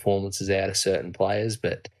individual performances out of certain players,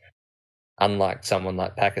 but unlike someone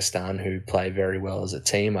like Pakistan who play very well as a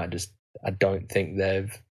team, I don't think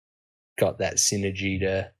they've got that synergy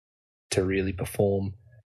to really perform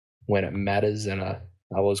when it matters. And I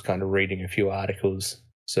was kind of reading a few articles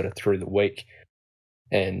sort of through the week,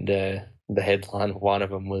 and the headline of one of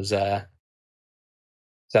them was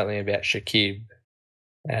something about Shakib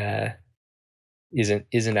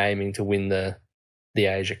isn't aiming to win the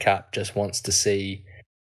Asia Cup, just wants to see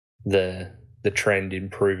the trend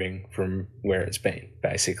improving from where it's been,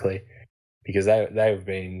 basically, because they've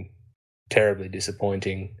been terribly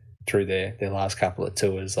disappointing through their last couple of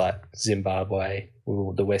tours, like Zimbabwe,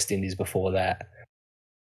 the West Indies before that.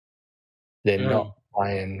 They're not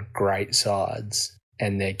playing great sides,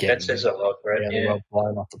 and they're getting that says a lot, Brett. really well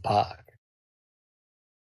blown off the park.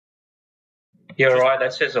 You're right.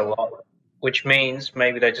 That says a lot, which means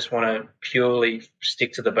maybe they just want to purely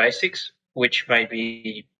stick to the basics, which may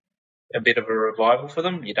be a bit of a revival for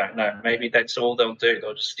them. You don't know. Maybe that's all they'll do.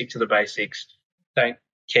 They'll just stick to the basics. Don't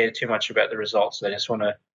care too much about the results. They just want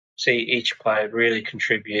to see each player really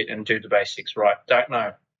contribute and do the basics right. Don't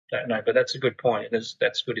know. But that's a good point.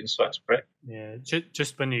 That's good insights, Brett. Yeah,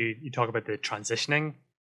 just when you talk about the transitioning,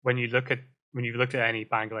 when you've looked at any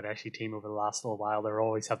Bangladeshi team over the last little while, there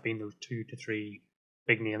always have been those 2 to 3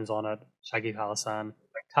 big names on it. Shakib Al Hasan,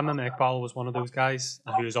 Tamim Iqbal was one of those guys,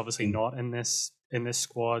 who is obviously not in this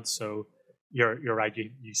squad. So you're right.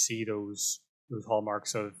 You see those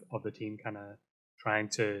hallmarks of the team kind of trying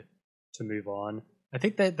to move on. I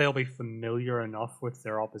think that they'll be familiar enough with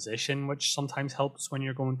their opposition, which sometimes helps when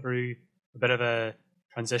you're going through a bit of a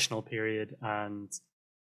transitional period. And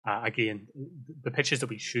again, the pitches that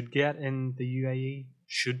we should get in the UAE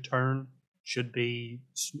should be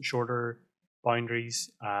shorter boundaries.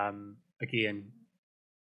 Again,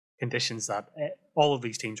 conditions that all of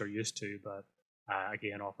these teams are used to, but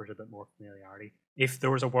again, offers a bit more familiarity. If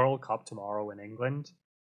there was a World Cup tomorrow in England,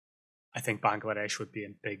 I think Bangladesh would be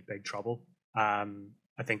in big trouble.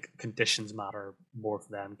 I think conditions matter more for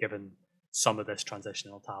them, given some of this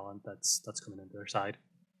transitional talent that's coming into their side.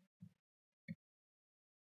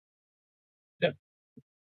 Yeah.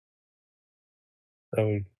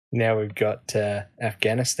 So now we've got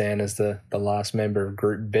Afghanistan as the last member of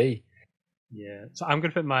Group B. Yeah, so I'm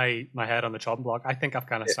going to put my head on the chopping block. I think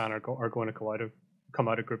Afghanistan are going to come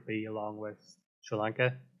out of Group B along with Sri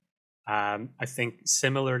Lanka. I think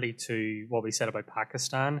similarly to what we said about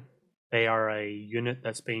Pakistan, They are a unit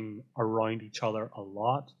that's been around each other a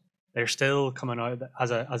lot. They're still coming out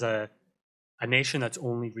as a nation that's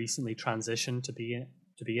only recently transitioned to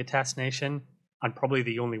be a test nation, and probably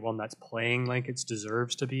the only one that's playing like it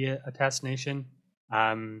deserves to be a test nation.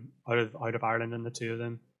 Out of Ireland and the two of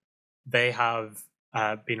them, they have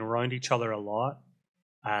been around each other a lot.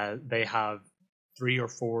 They have 3 or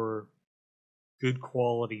 4 good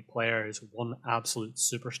quality players, one absolute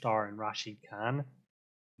superstar in Rashid Khan.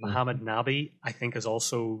 Mohamed Nabi, I think, is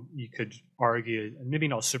also, you could argue, maybe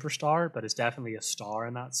not a superstar, but is definitely a star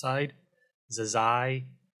in that side. Zazai,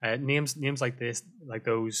 names like this, like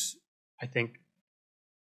those, I think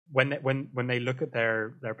when they look at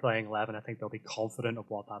their playing 11, I think they'll be confident of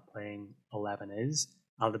what that playing 11 is,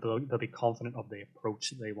 and they'll be confident of the approach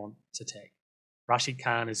that they want to take. Rashid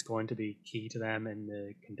Khan is going to be key to them in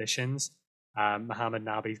the conditions. Mohamed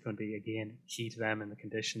Nabi is going to be, again, key to them in the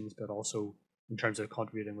conditions, but also in terms of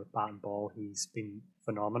contributing with bat and ball, he's been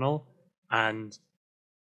phenomenal. And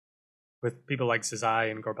with people like Zazai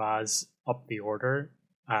and Gorbaz up the order,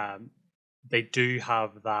 they do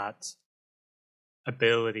have that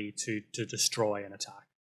ability to destroy an attack.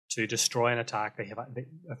 To destroy an attack,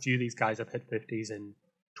 a few of these guys have hit 50s in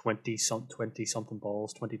 20 something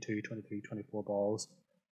balls, 22, 23, 24 balls.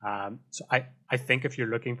 So I think if you're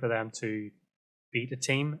looking for them to beat a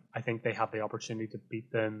team, I think they have the opportunity to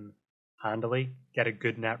beat them handily, get a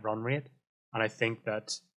good net run rate, and I think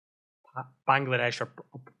that Bangladesh,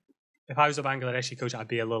 if I was a Bangladeshi coach, I'd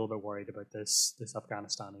be a little bit worried about this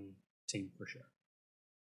Afghanistani team for sure.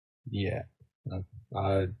 Yeah,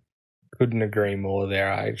 I couldn't agree more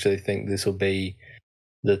there. I actually think this will be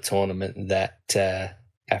the tournament that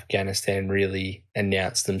Afghanistan really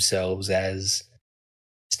announced themselves as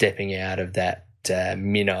stepping out of that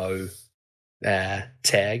minnow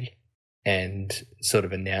tag and sort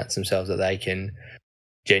of announce themselves that they can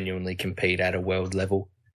genuinely compete at a world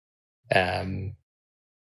level. All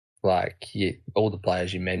the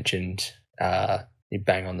players you mentioned, you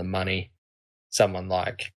bang on the money. Someone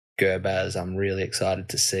like Gurbaz, I'm really excited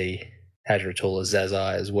to see. Hajratullah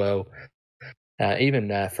Zazai as well. Even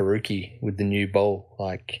Faruqi with the new ball.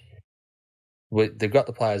 They've got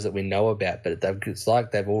the players that we know about, but it's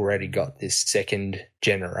like they've already got this second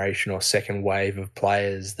generation or second wave of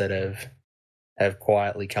players that have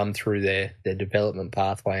quietly come through their development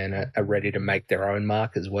pathway and are ready to make their own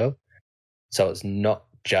mark as well. So it's not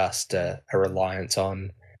just a reliance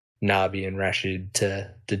on Nabi and Rashid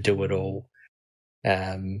to do it all.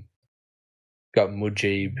 Got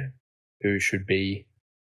Mujib, who should be,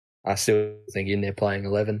 I still think, in there playing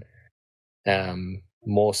 11.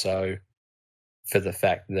 More so for the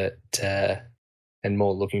fact that, and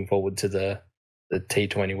more looking forward to the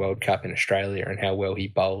T20 World Cup in Australia and how well he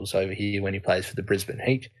bowls over here when he plays for the Brisbane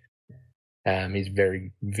Heat. He's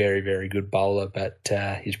very, very, very good bowler, but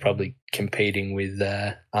he's probably competing with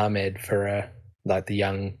Ahmed for the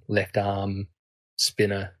young left arm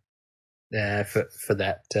spinner for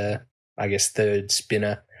that, I guess, third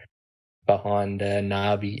spinner behind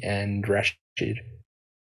Nabi and Rashid.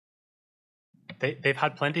 They've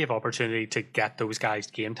had plenty of opportunity to get those guys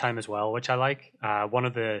game time as well, which I like. One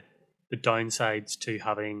of the downsides to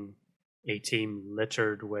having a team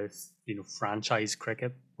littered with franchise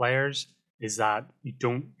cricket players is that you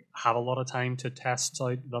don't have a lot of time to test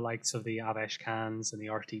out the likes of the Avesh Khans and the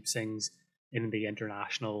Arshdeep Singhs in the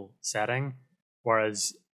international setting,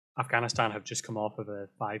 whereas Afghanistan have just come off of a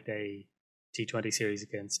 5-day T20 series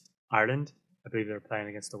against Ireland. I believe they were playing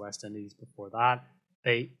against the West Indies before that.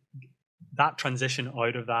 That transition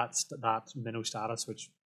out of that minnow status, which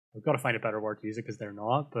we've got to find a better word to use it because they're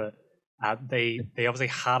not, but they obviously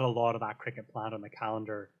had a lot of that cricket planned on the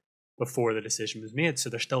calendar before the decision was made. So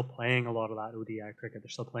they're still playing a lot of that ODI cricket. They're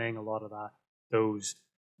still playing a lot of those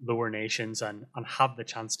lower nations and have the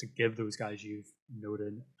chance to give those guys you've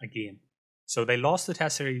noted a game. So they lost the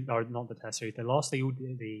Test series, or not the Test series. They lost the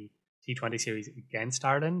T20 series against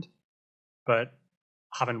Ireland, but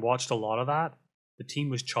having watched a lot of that, the team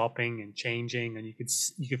was chopping and changing, and you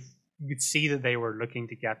could see that they were looking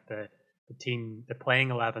to get the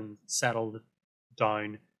playing 11 settled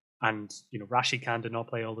down. And Rashid Khan did not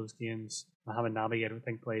play all those games. Mohamed Nabi, I don't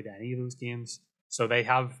think, played any of those games. So they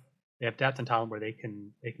have depth and talent where they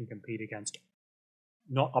can compete against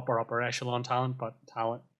not upper echelon talent, but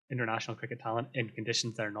international cricket talent in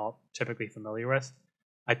conditions they're not typically familiar with.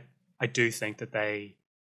 I do think that they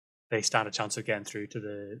stand a chance of getting through to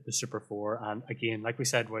the Super 4. And again, like we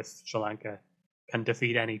said with Sri Lanka, can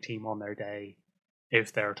defeat any team on their day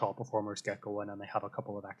if their top performers get going and they have a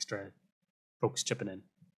couple of extra folks chipping in.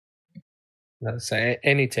 So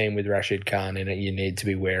any team with Rashid Khan in it, you need to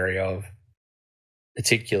be wary of,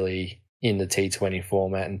 particularly in the T20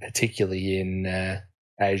 format, and particularly in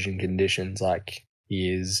Asian conditions. Like,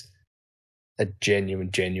 he is a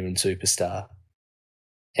genuine superstar.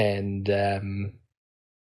 And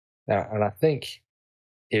I think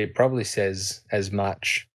it probably says as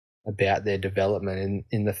much about their development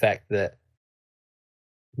in the fact that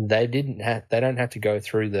they don't have to go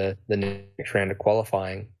through the next round of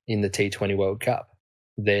qualifying in the T20 World Cup.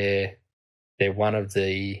 They're one of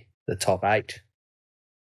the top 8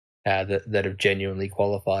 that have genuinely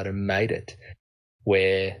qualified and made it,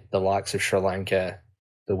 where the likes of Sri Lanka,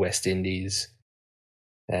 the West Indies,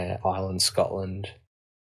 Ireland, Scotland,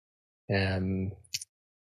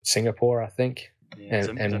 Singapore, I think, Yeah,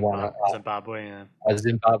 and one Zimbabwe,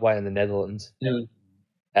 Zimbabwe and the Netherlands.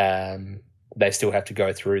 They still have to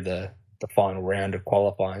go through the final round of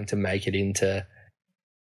qualifying to make it into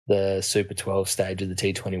the Super 12 stage of the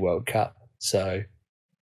T20 World Cup. So,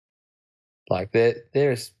 like,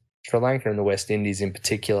 there's Sri Lanka and the West Indies in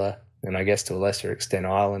particular, and I guess to a lesser extent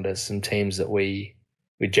Ireland, as some teams that we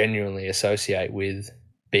genuinely associate with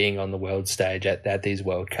being on the world stage at these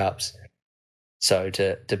World Cups. So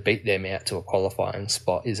to beat them out to a qualifying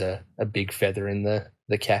spot is a big feather in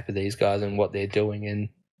the cap of these guys and what they're doing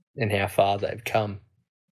and how far they've come.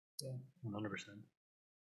 Yeah, 100%.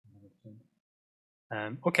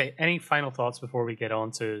 Okay, any final thoughts before we get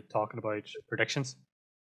on to talking about predictions?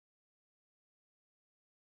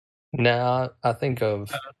 No, I think I've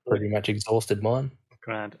pretty much exhausted mine.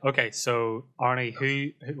 Grand. Okay, so Arnie,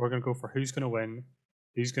 who we're going to go for who's going to win,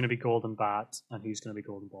 who's going to be golden bat, and who's going to be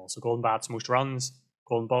golden ball. So golden bat's most runs,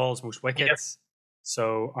 golden ball's most wickets. Yep.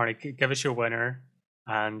 So Arnie, give us your winner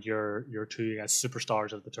and your 2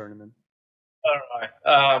 superstars of the tournament. All right.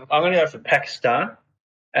 I'm going to go for Pakistan,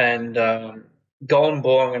 and golden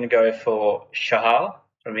ball I'm going to go for Shahal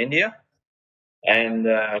from India, and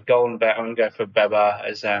golden bat I'm going to go for Babar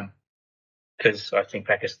as because I think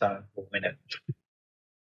Pakistan will win it. I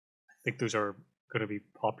think those are going to be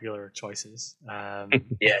popular choices.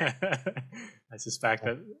 Yeah, I suspect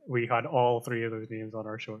that we had all 3 of those names on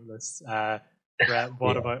our short list. Brett,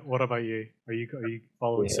 what about you? Are you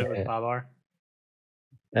following suit with Babar?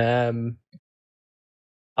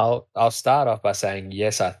 I'll start off by saying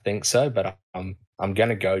yes, I think so, but I'm going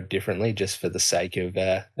to go differently just for the sake of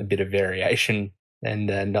a bit of variation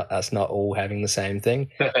and us not all having the same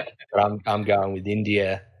thing. But I'm going with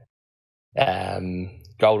India,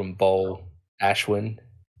 golden ball Ashwin,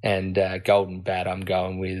 and golden bat I'm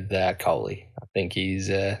going with Kohli. I think he's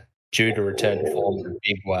due to return to form in a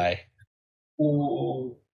big way.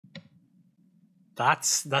 Ooh.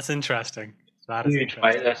 That's interesting. That is huge,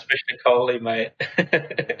 mate. Especially Kohli, mate.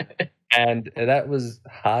 And that was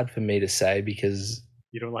hard for me to say because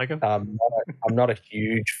you don't like him. I'm not a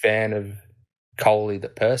huge fan of Kohli the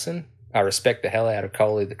person. I respect the hell out of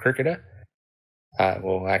Kohli the cricketer.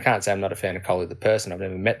 Well, I can't say I'm not a fan of Kohli the person. I've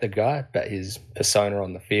never met the guy, but his persona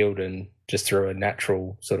on the field and just through a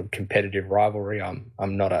natural sort of competitive rivalry, I'm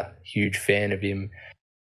not a huge fan of him,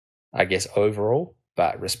 I guess, overall.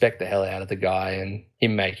 But respect the hell out of the guy, and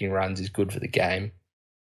him making runs is good for the game.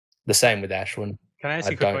 The same with Ashwin. Can I ask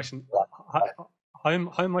you a quick question?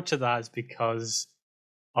 How much of that is because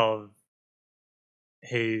of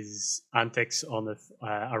his antics on the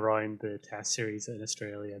around the Test series in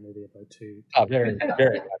Australia, maybe about 2? Oh, very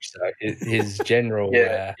much so. His general,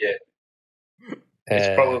 yeah.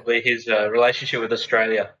 It's probably his relationship with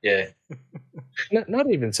Australia. Yeah, not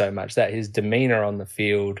even so much that his demeanour on the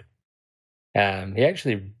field. He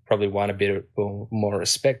actually probably won a bit more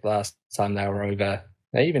respect last time they were over,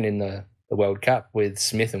 even in the World Cup with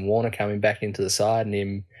Smith and Warner coming back into the side and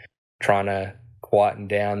him trying to quieten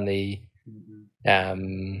down the.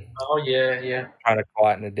 Trying to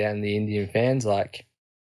quieten it down the Indian fans, actually,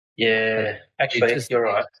 you're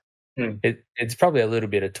right. It's probably a little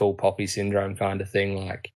bit of tall poppy syndrome kind of thing.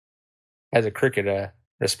 Like, as a cricketer,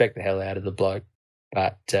 respect the hell out of the bloke,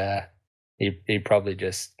 but he probably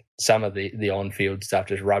just some of the on-field stuff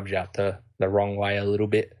just rubs you up the wrong way a little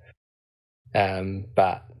bit.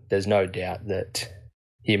 But there's no doubt that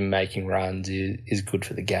him making runs is good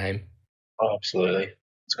for the game. Oh, absolutely.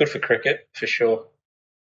 It's good for cricket, for sure.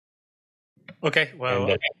 Okay,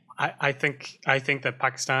 well, I think that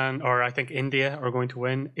Pakistan or I think India are going to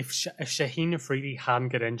win. If Shaheen Afridi hadn't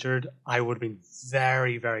get injured, I would have been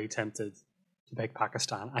very, very tempted to pick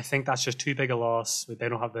Pakistan. I think that's just too big a loss. They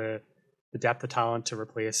don't have the depth of talent to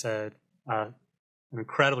replace an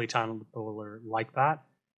incredibly talented bowler like that.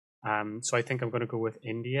 So I think I'm going to go with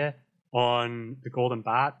India. On the golden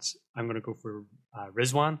bat, I'm going to go for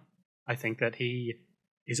Rizwan. I think that he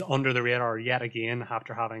is under the radar yet again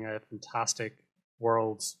after having a fantastic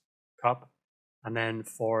World Cup. And then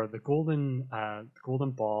for the golden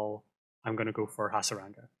ball, I'm going to go for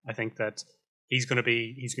Hasaranga. I think that he's going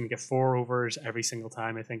to get 4 overs every single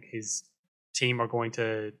time. I think his team are going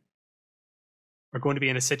to be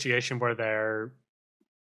in a situation where they're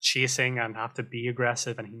chasing and have to be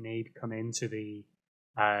aggressive, and he may come into the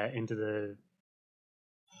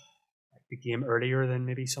game earlier than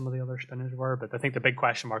maybe some of the other spinners were. But I think the big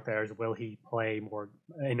question mark there is, will he play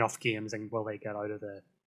enough games, and will they get out of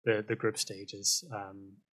the group stages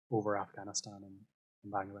over Afghanistan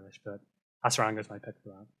and Bangladesh? But Hasaranga is my pick for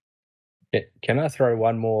that. Yeah. Can I throw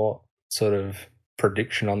one more sort of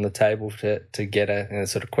prediction on the table to get a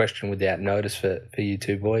sort of question without notice for you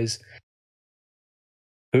two boys?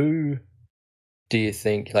 Who do you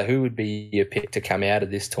think, who would be your pick to come out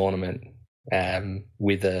of this tournament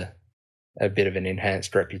with a bit of an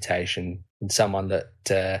enhanced reputation, and someone that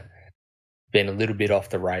been a little bit off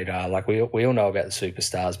the radar? Like we all know about the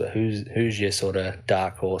superstars, but who's your sort of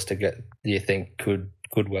dark horse do you think could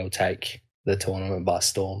well take the tournament by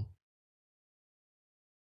storm?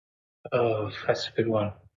 Oh, that's a good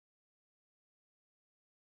one.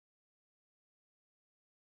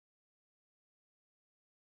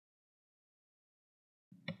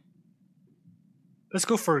 Let's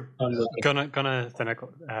go for Gunnar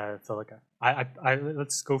Thilika.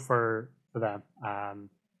 Let's go for them.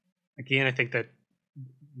 Again, I think that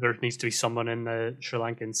there needs to be someone in the Sri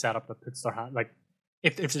Lankan setup that puts their hand. Like,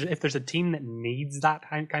 if there's a team that needs that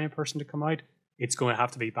kind of person to come out, it's going to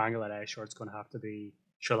have to be Bangladesh, or it's going to have to be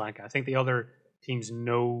Sri Lanka. I think the other teams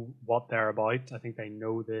know what they're about. I think they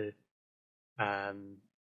know the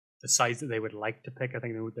sides that they would like to pick. I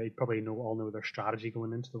think they probably all know their strategy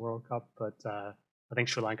going into the World Cup, but I think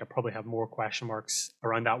Sri Lanka probably have more question marks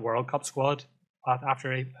around that World Cup squad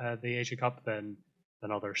after the Asia Cup than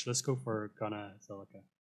others. So let's go for Gunnar Thilika.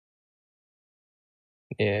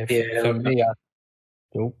 Yeah, for me,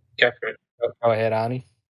 go for it. Go ahead, Arnie.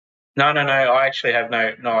 No. I actually have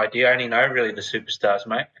no idea. I only know really the superstars,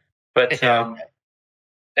 mate. But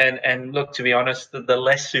and look, to be honest, the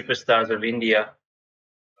less superstars of India.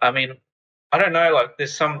 I mean, I don't know. Like,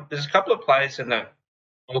 there's a couple of players in the.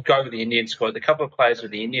 We'll go with the Indian squad. A couple of players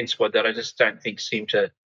with the Indian squad that I just don't think seem to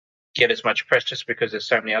get as much press, just because there's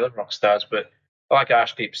so many other rock stars. But I like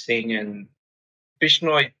Arshdeep Singh, and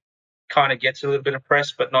Bishnoi kind of gets a little bit of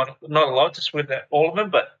press, but not a lot, just with all of them.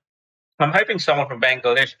 But I'm hoping someone from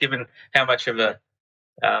Bangladesh, given how much we've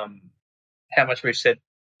said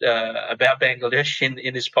about Bangladesh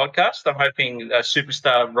in this podcast, I'm hoping a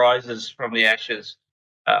superstar rises from the ashes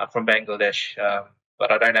from Bangladesh.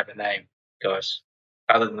 But I don't have a name, guys,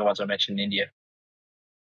 other than the ones I mentioned in India.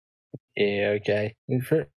 Yeah, okay.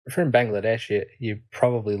 From Bangladesh, you're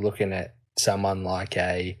probably looking at someone like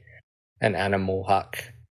an Animal Huck,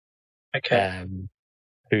 okay,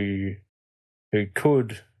 who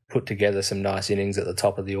could put together some nice innings at the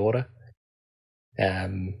top of the order.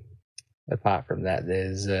 Apart from that,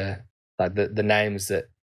 there's the names that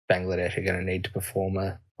Bangladesh are going to need to perform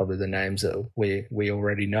are probably the names that we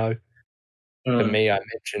already know. For me, I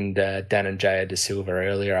mentioned Dhananjaya De Silva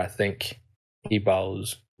earlier. I think he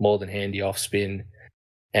bowls more than handy off spin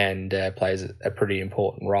and plays a pretty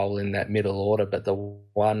important role in that middle order. But the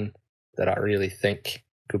one that I really think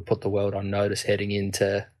could put the world on notice heading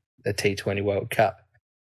into the T20 World Cup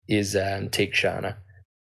is Theekshana.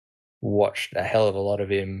 Watched a hell of a lot of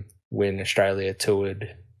him when Australia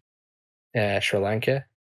toured Sri Lanka,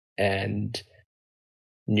 and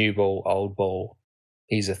new ball, old ball,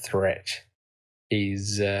 he's a threat.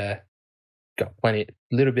 He's got a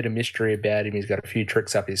little bit of mystery about him. He's got a few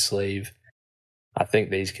tricks up his sleeve. I think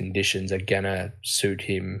these conditions are going to suit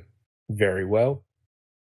him very well.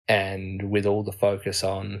 And with all the focus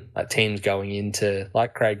on teams going into,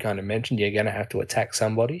 like Craig kind of mentioned, you're going to have to attack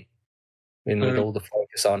somebody. And with all the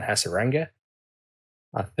focus on Hasaranga,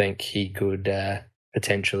 I think he could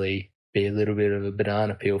potentially be a little bit of a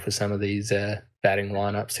banana peel for some of these batting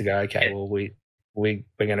lineups to go, okay, well, we're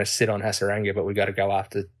going to sit on Hasaranga, but we've got to go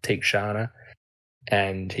after Theekshana,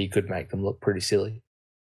 and he could make them look pretty silly.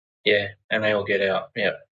 Yeah, and they all get out.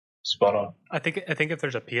 Yeah, spot on. I think if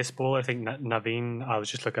there's a pace bowler, I think Naveen, I was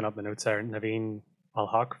just looking up the notes there, Naveen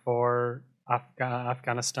Al-Haq for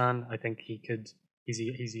Afghanistan, I think he could, he's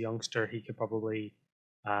a youngster, he could probably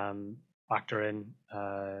factor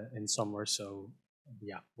in somewhere. So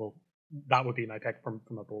yeah, well, that would be my pick from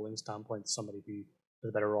a bowling standpoint, somebody who has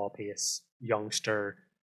a better raw pace, youngster,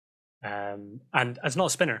 and as not a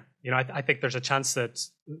spinner. I think there's a chance that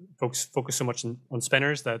folks focus so much on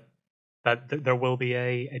spinners that there will be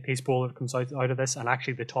a pace bowler that comes out of this, and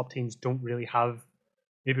actually the top teams don't really have,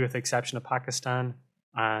 maybe with the exception of Pakistan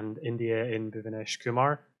and India in Bhuvanesh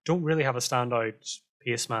Kumar, don't really have a standout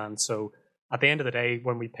paceman. So at the end of the day,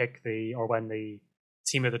 when the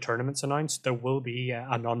team of the tournament's announced, there will be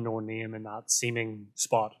an unknown name in that seeming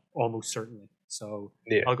spot, almost certainly. So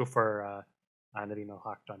Yeah. I'll go for Andy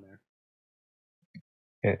Milhak down there.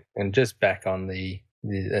 Yeah. And just back on the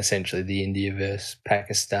essentially the India versus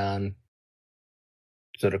Pakistan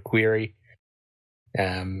sort of query,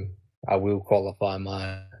 I will qualify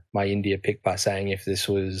my India pick by saying if this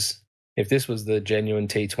was the genuine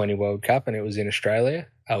T20 World Cup and it was in Australia,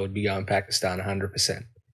 I would be going Pakistan 100%.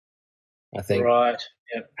 I think Right.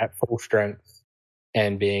 Yep. at full strength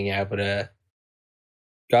and being able to,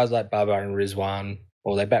 guys like Babar and Rizwan,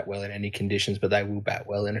 well, they bat well in any conditions, but they will bat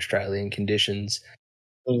well in Australian conditions.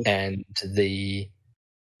 And the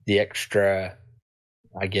extra,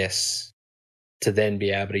 I guess, to then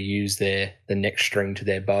be able to use the next string to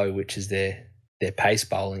their bow, which is their pace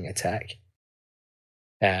bowling attack.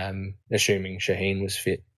 Assuming Shaheen was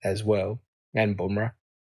fit as well, and Bumrah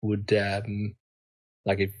would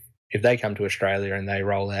like if they come to Australia and they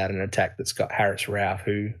roll out an attack that's got Haris Rauf,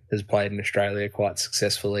 who has played in Australia quite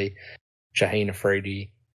successfully, Shaheen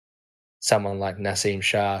Afridi, someone like Naseem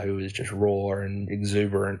Shah, who is just raw and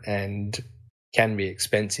exuberant and can be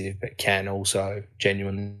expensive, but can also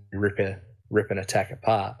genuinely rip an attack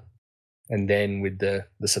apart. And then with the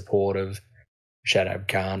support of Shadab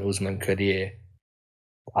Khan, Usman Khadir,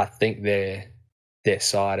 I think their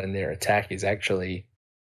side and their attack is actually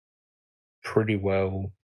pretty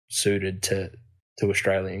well suited to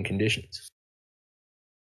Australian conditions.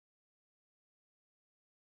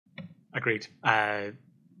 Agreed.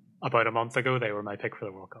 About a month ago, they were my pick for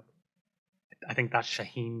the World Cup. I think that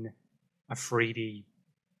Shaheen Afridi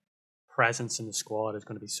presence in the squad is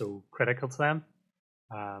going to be so critical to them.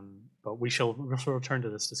 But we shall return to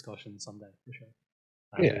this discussion someday for sure.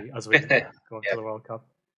 As we go up to the World Cup.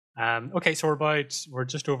 Okay, so we're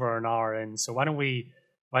just over an hour in. So why don't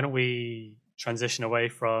we transition away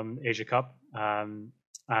from Asia Cup and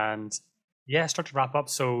start to wrap up.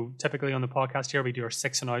 So typically on the podcast here, we do our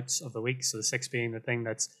 6 and outs of the week. So the 6 being the thing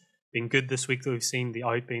that's been good this week that we've seen, the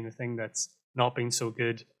out being the thing that's not been so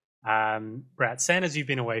good. Brett, saying as you've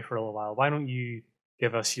been away for a little while, why don't you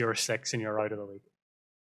give us your 6 and your out of the week?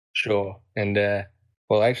 Sure. And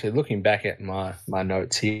well, actually, looking back at my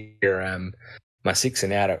notes here, my 6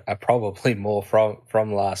 and out are probably more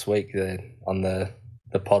from last week than on the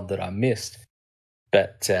pod that I missed.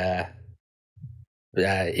 But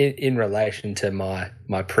in relation to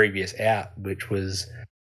my previous out, which was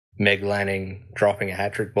Meg Lanning dropping a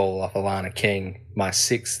hat-trick ball off Alana King, my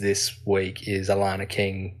 6 this week is Alana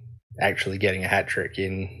King actually getting a hat-trick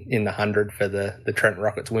in the 100 for the Trent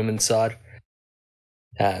Rockets women's side.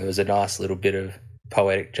 It was a nice little bit of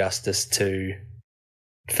poetic justice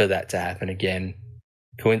for that to happen again.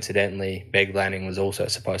 Coincidentally, Meg Lanning was also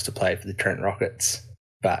supposed to play for the Trent Rockets,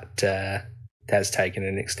 but has taken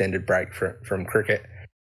an extended break from cricket.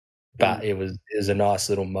 But it was a nice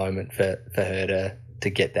little moment for her to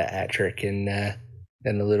get that hat trick, and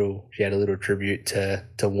she had a little tribute to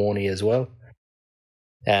Warnie as well.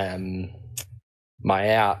 My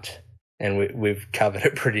out, and we've covered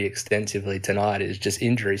it pretty extensively tonight, is just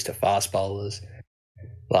injuries to fast bowlers.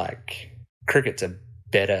 Like, cricket's a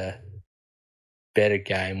better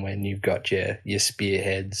game when you've got your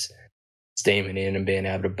spearheads steaming in and being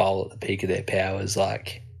able to bowl at the peak of their powers.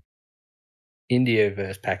 Like, India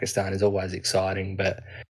versus Pakistan is always exciting, but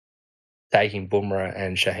taking Bumrah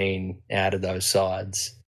and Shaheen out of those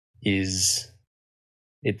sides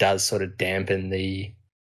it does sort of dampen the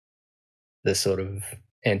sort of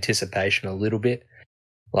anticipation a little bit.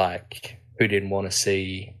 Like, who didn't want to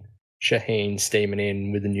see Shaheen steaming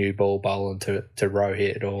in with a new ball bowling to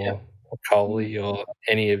Rohit or Kohli or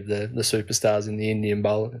any of the superstars in the Indian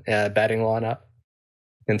batting lineup?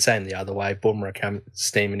 And same the other way, Bumrah come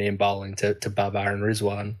steaming in bowling to Babar and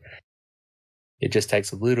Rizwan. It just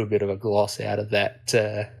takes a little bit of a gloss out of that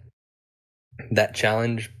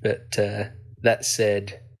challenge. But that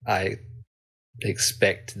said, I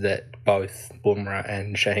expect that both Bumrah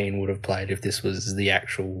and Shaheen would have played if this was the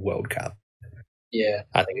actual World Cup. Yeah.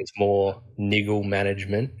 I think it's more niggle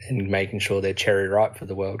management and making sure they're cherry ripe for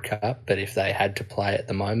the World Cup. But if they had to play at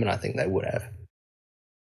the moment, I think they would have.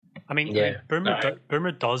 I mean,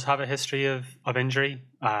 Bumrah does have a history of injury.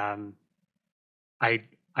 I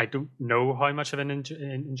don't know how much of an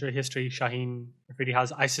injury history Shaheen Afridi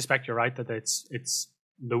has. I suspect you're right that it's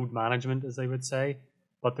load management, as they would say.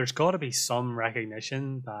 But there's got to be some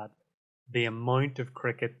recognition that the amount of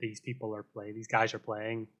cricket these guys are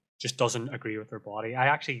playing, just doesn't agree with their body. I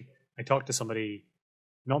talked to somebody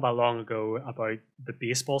not that long ago about the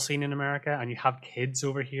baseball scene in America, and you have kids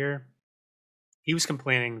over here he was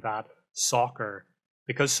complaining that soccer,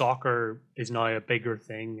 because soccer is now a bigger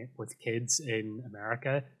thing with kids in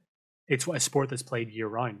America, it's a sport that's played year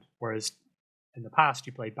round. Whereas in the past,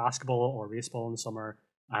 you played basketball or baseball in the summer,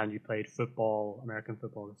 and you played football, American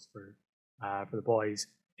football for the boys,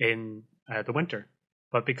 in the winter.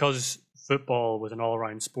 But because football was an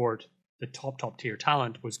all-around sport, the top tier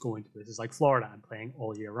talent was going to places like Florida and playing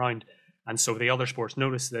all year round. And so the other sports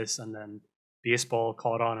noticed this, and then baseball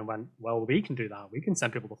caught on and went, well, we can do that. We can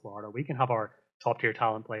send people to Florida. We can have our top tier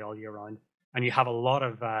talent play all year round. And you have a lot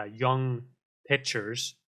of young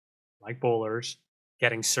pitchers, like bowlers,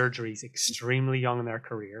 getting surgeries extremely young in their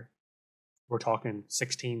career. We're talking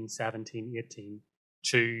 16, 17, 18,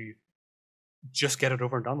 to just get it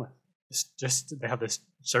over and done with. Just they have this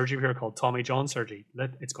surgery here called Tommy John surgery.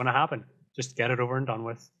 It's going to happen. Just get it over and done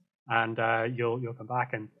with, and you'll come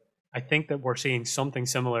back. And I think that we're seeing something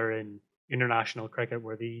similar in international cricket,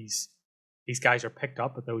 where these guys are picked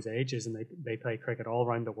up at those ages, and they play cricket all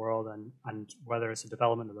around the world. And whether it's a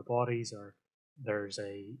development of the bodies, or there's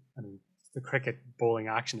the cricket bowling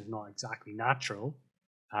action is not exactly natural.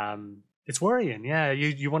 It's worrying. Yeah,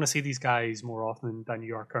 you want to see these guys more often than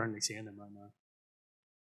you are currently seeing them right now.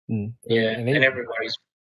 Yeah, and everybody's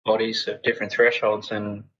bodies have different thresholds,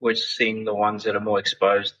 and we're seeing the ones that are more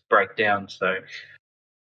exposed break down. So,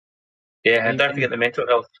 yeah, and don't forget the mental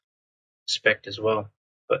health aspect as well.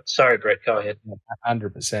 But sorry, Brett, go ahead.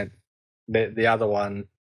 100%. The other one,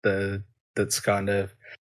 that's kind of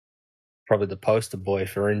probably the poster boy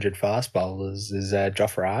for injured fast bowlers is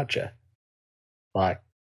Jofra Archer. Like,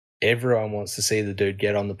 everyone wants to see the dude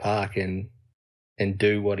get on the park and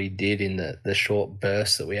do what he did in the short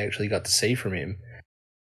bursts that we actually got to see from him.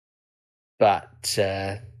 But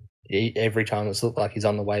every time it's looked like he's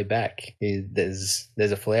on the way back, there's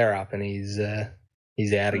a flare up and he's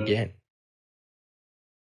out again.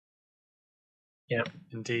 Yeah,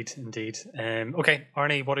 indeed. Okay,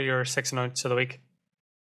 Arnie, what are your 6 notes of the week?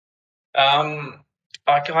 I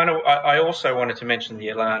also wanted to mention the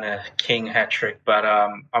Alana King hat trick, but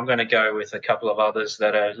I'm going to go with a couple of others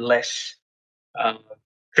that are less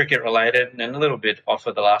cricket related and a little bit off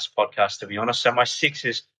of the last podcast, to be honest. So my 6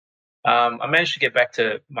 is I managed to get back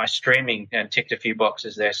to my streaming and ticked a few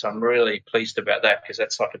boxes there, so I'm really pleased about that because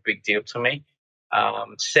that's like a big deal to me.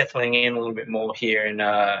 Settling in a little bit more here in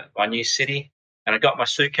my new city, and I got my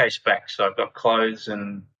suitcase back, so I've got clothes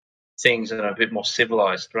and things that are a bit more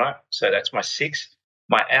civilized, right? So that's my 6.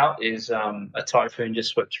 My out is a typhoon just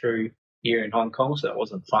swept through here in Hong Kong, so that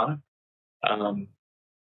wasn't fun.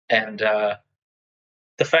 And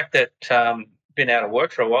the fact that been out of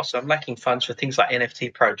work for a while, so I'm lacking funds for things like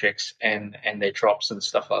NFT projects and their drops and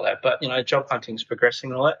stuff like that. But, job hunting's progressing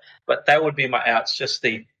and all that. But that would be my outs, just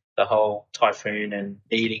the whole typhoon and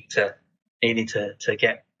needing to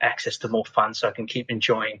get access to more funds so I can keep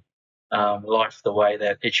enjoying life the way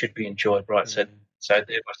that it should be enjoyed, right? Mm. So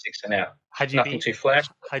they're my 6 and out. Nothing too flash.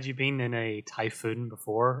 Had you been in a typhoon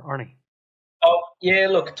before, Arnie? Oh, yeah,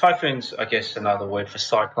 look, typhoon's, I guess, another word for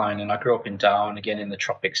cyclone, and I grew up in Darwin, again, in the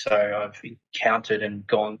tropics, so I've encountered and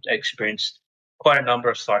experienced quite a number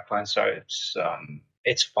of cyclones, so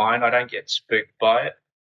it's fine. I don't get spooked by it,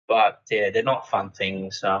 but, yeah, they're not fun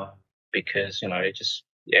things because,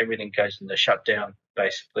 everything goes into shutdown,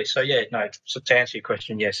 basically. So, yeah, no, so to answer your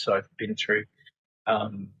question, yes, I've been through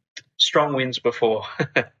strong winds before.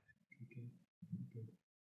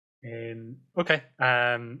 Okay,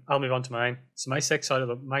 I'll move on to mine. So my 6 of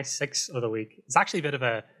the week is actually a bit of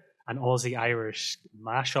an Aussie-Irish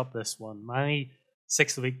mashup, this one. My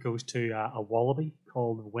 6 of the week goes to a wallaby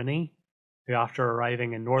called Winnie, who after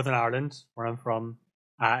arriving in Northern Ireland, where I'm from,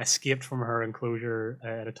 escaped from her enclosure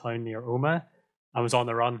at a town near Omagh and was on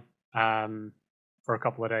the run for a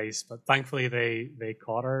couple of days. But thankfully they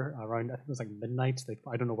caught her around, I think it was like midnight.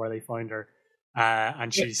 I don't know where they found her.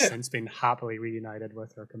 And she's since been happily reunited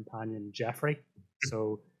with her companion Jeffrey.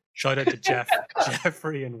 So shout out to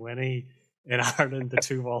Jeffrey and Winnie in Ireland, the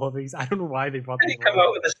 2 wallabies. I don't know why they brought them. Come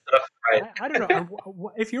up with this stuff, right? I don't know.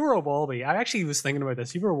 If you were a wallaby, I actually was thinking about this.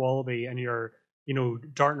 If you were a wallaby and you're,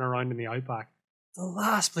 darting around in the outback, the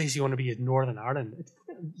last place you want to be is Northern Ireland. It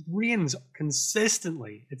rains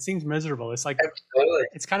consistently. It seems miserable. It's like Absolutely.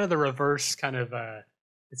 It's kind of the reverse kind of.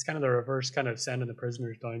 It's kind of the reverse kind of sending the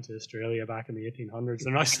prisoners down to Australia back in the 1800s.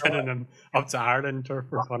 They're not sending them up to Ireland for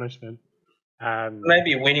punishment.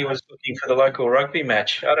 Maybe Winnie was looking for the local rugby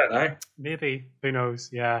match. I don't know. Maybe. Who knows?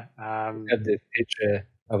 Yeah. Have the picture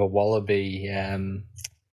of a wallaby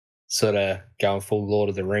sort of going full Lord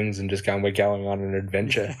of the Rings and just going, we're going on an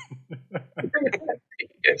adventure.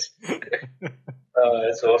 Yes. Oh,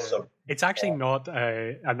 that's awesome. It's actually not,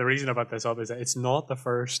 and the reason I brought this up is that it's not the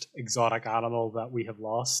first exotic animal that we have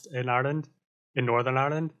lost in Ireland, in Northern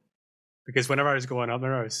Ireland. Because whenever I was going up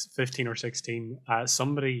there, I was 15 or 16.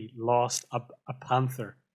 Somebody lost a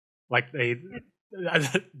panther, like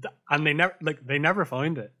and they never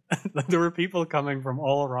found it. Like, there were people coming from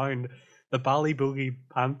all around the Ballyboogie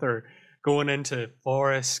panther, going into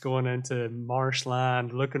forests, going into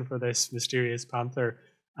marshland, looking for this mysterious panther,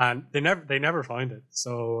 and they never found it.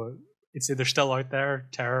 So it's either still out there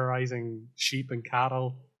terrorizing sheep and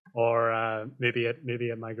cattle, or maybe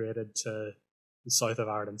it migrated to the south of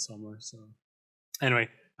Ireland somewhere. So anyway,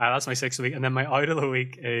 that's my 6th week, and then my out of the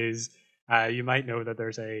week is you might know that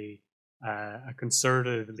there's a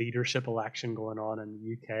Conservative leadership election going on in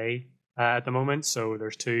the UK at the moment. So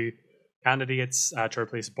there's 2 candidates to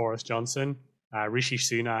replace Boris Johnson, Rishi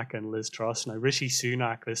Sunak and Liz Truss. Now Rishi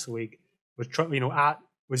Sunak this week was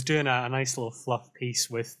doing a nice little fluff piece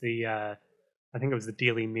with the I think it was the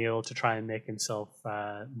Daily Mail to try and make himself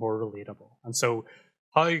more relatable. And so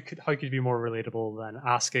how could you be more relatable than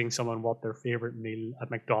asking someone what their favorite meal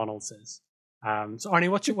at McDonald's is? So Arnie,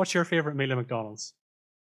 what's your favorite meal at McDonald's?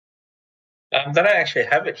 They don't actually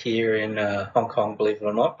have it here in Hong Kong, believe it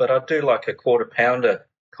or not, but I do like a quarter pounder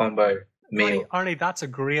combo meal. Arnie, that's a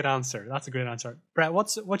great answer. Brett,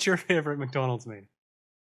 what's your favorite McDonald's meal?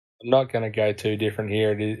 I'm not going to go too different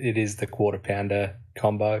here. It is the quarter pounder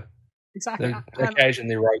combo. Exactly. They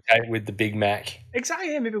occasionally rotate with the Big Mac.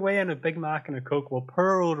 Exactly. Maybe weigh in a Big Mac and a Coke. Well,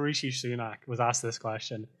 poor old Rishi Sunak was asked this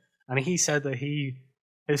question, and he said that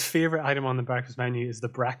his favorite item on the breakfast menu is the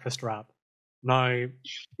breakfast wrap. Now,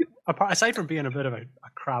 aside from being a bit of a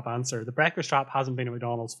crap answer, the breakfast wrap hasn't been at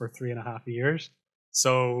McDonald's for 3.5 years.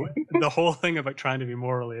 So the whole thing about trying to be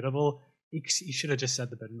more relatable, he should have just said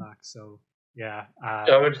the Big Mac. So yeah,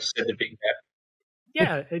 I would have said the Big Mac.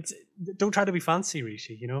 Yeah, don't try to be fancy,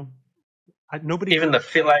 Rishi. Nobody. Even the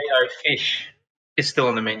filet o fish is still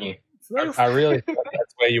on the menu. I really thought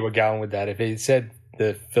that's where you were going with that. If he said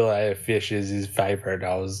the filet of fish is his favorite,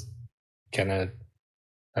 I was gonna,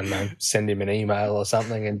 I don't know, send him an email or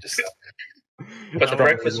something and just. But the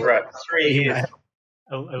breakfast wrap, 3 years.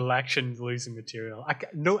 Election losing material.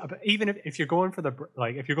 But even if you're going for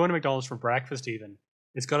if you're going to McDonald's for breakfast, even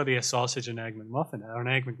it's got to be a sausage and egg McMuffin or an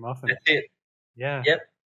egg McMuffin. That's it. Yeah. Yep.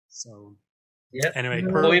 So. Yeah. Anyway,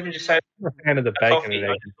 or even just say kind of the bacon coffee. and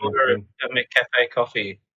I just order a McCafe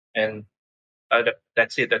coffee, and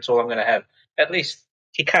that's it. That's all I'm going to have. At least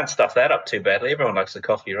you can't stuff that up too badly. Everyone likes the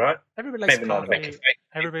coffee, right? Everybody likes Maybe coffee. not a McCafe.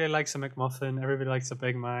 Everybody likes a McMuffin. Everybody likes a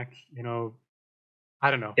Big Mac. I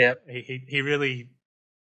don't know. Yeah. He really,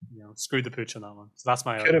 screwed the pooch on that one. So that's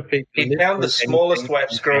my. He found the smallest way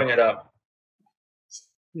of screwing it up.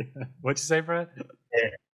 Yeah. What'd you say, Brett? Yeah.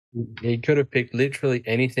 He could have picked literally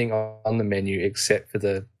anything on the menu except for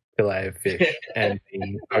the fillet of fish and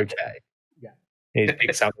been okay. Yeah. He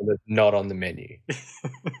picked something that's not on the menu.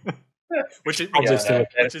 which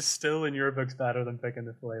is still in your books better than picking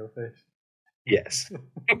the fillet of fish. Yes.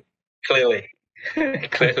 Clearly.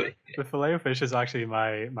 The fillet of fish is actually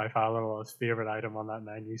my father-in-law's favorite item on that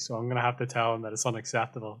menu, so I'm going to have to tell him that it's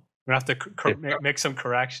unacceptable. I'm going to have to make some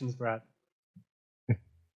corrections, Brett.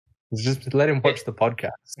 Just let him watch the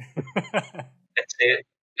podcast.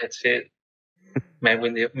 That's it. May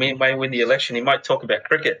win the election. He might talk about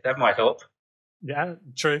cricket. That might help. Yeah,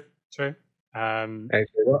 true.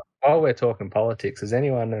 Actually, while we're talking politics, has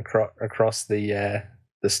anyone across the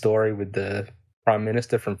story with the Prime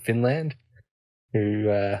Minister from Finland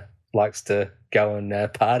who likes to go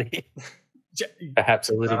and party? Perhaps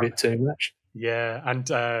a little bit too much. Yeah, and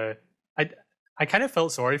I kind of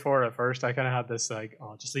felt sorry for her at first. I kind of had this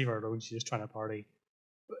just leave her alone. She's just trying to party.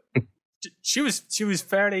 But she was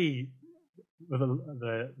fairly, with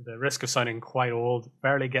the risk of sounding quite old,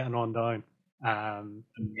 fairly getting on down.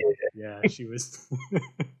 Yeah, she was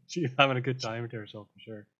she was having a good time to herself for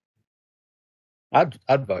sure.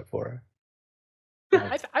 I'd vote for her.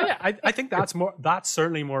 I think that's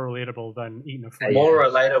certainly more relatable than eating a food. More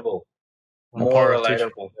relatable.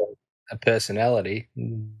 A personality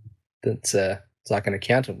that's it's like an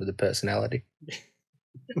accountant with a personality.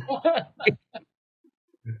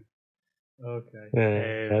 Okay.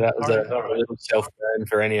 That was a little self-burn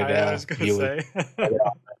for any of our viewers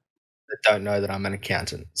that don't know that I'm an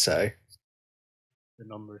accountant. So the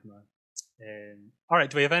numbers, man. All right.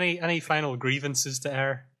 Do we have any final grievances to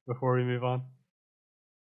air before we move on?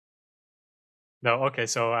 No. Okay.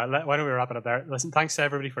 So why don't we wrap it up there? Listen, thanks to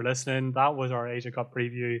everybody for listening. That was our Asia Cup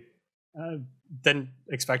preview. Didn't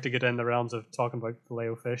expect to get in the realms of talking about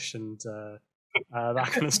filet-o-fish and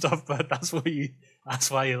that kind of stuff, but that's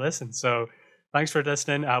why you listen. So thanks for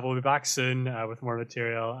listening. We'll be back soon with more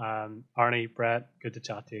material. Arnie, Brett, good to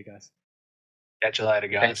chat to you guys. Catch you later,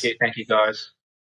 guys. Thank you guys.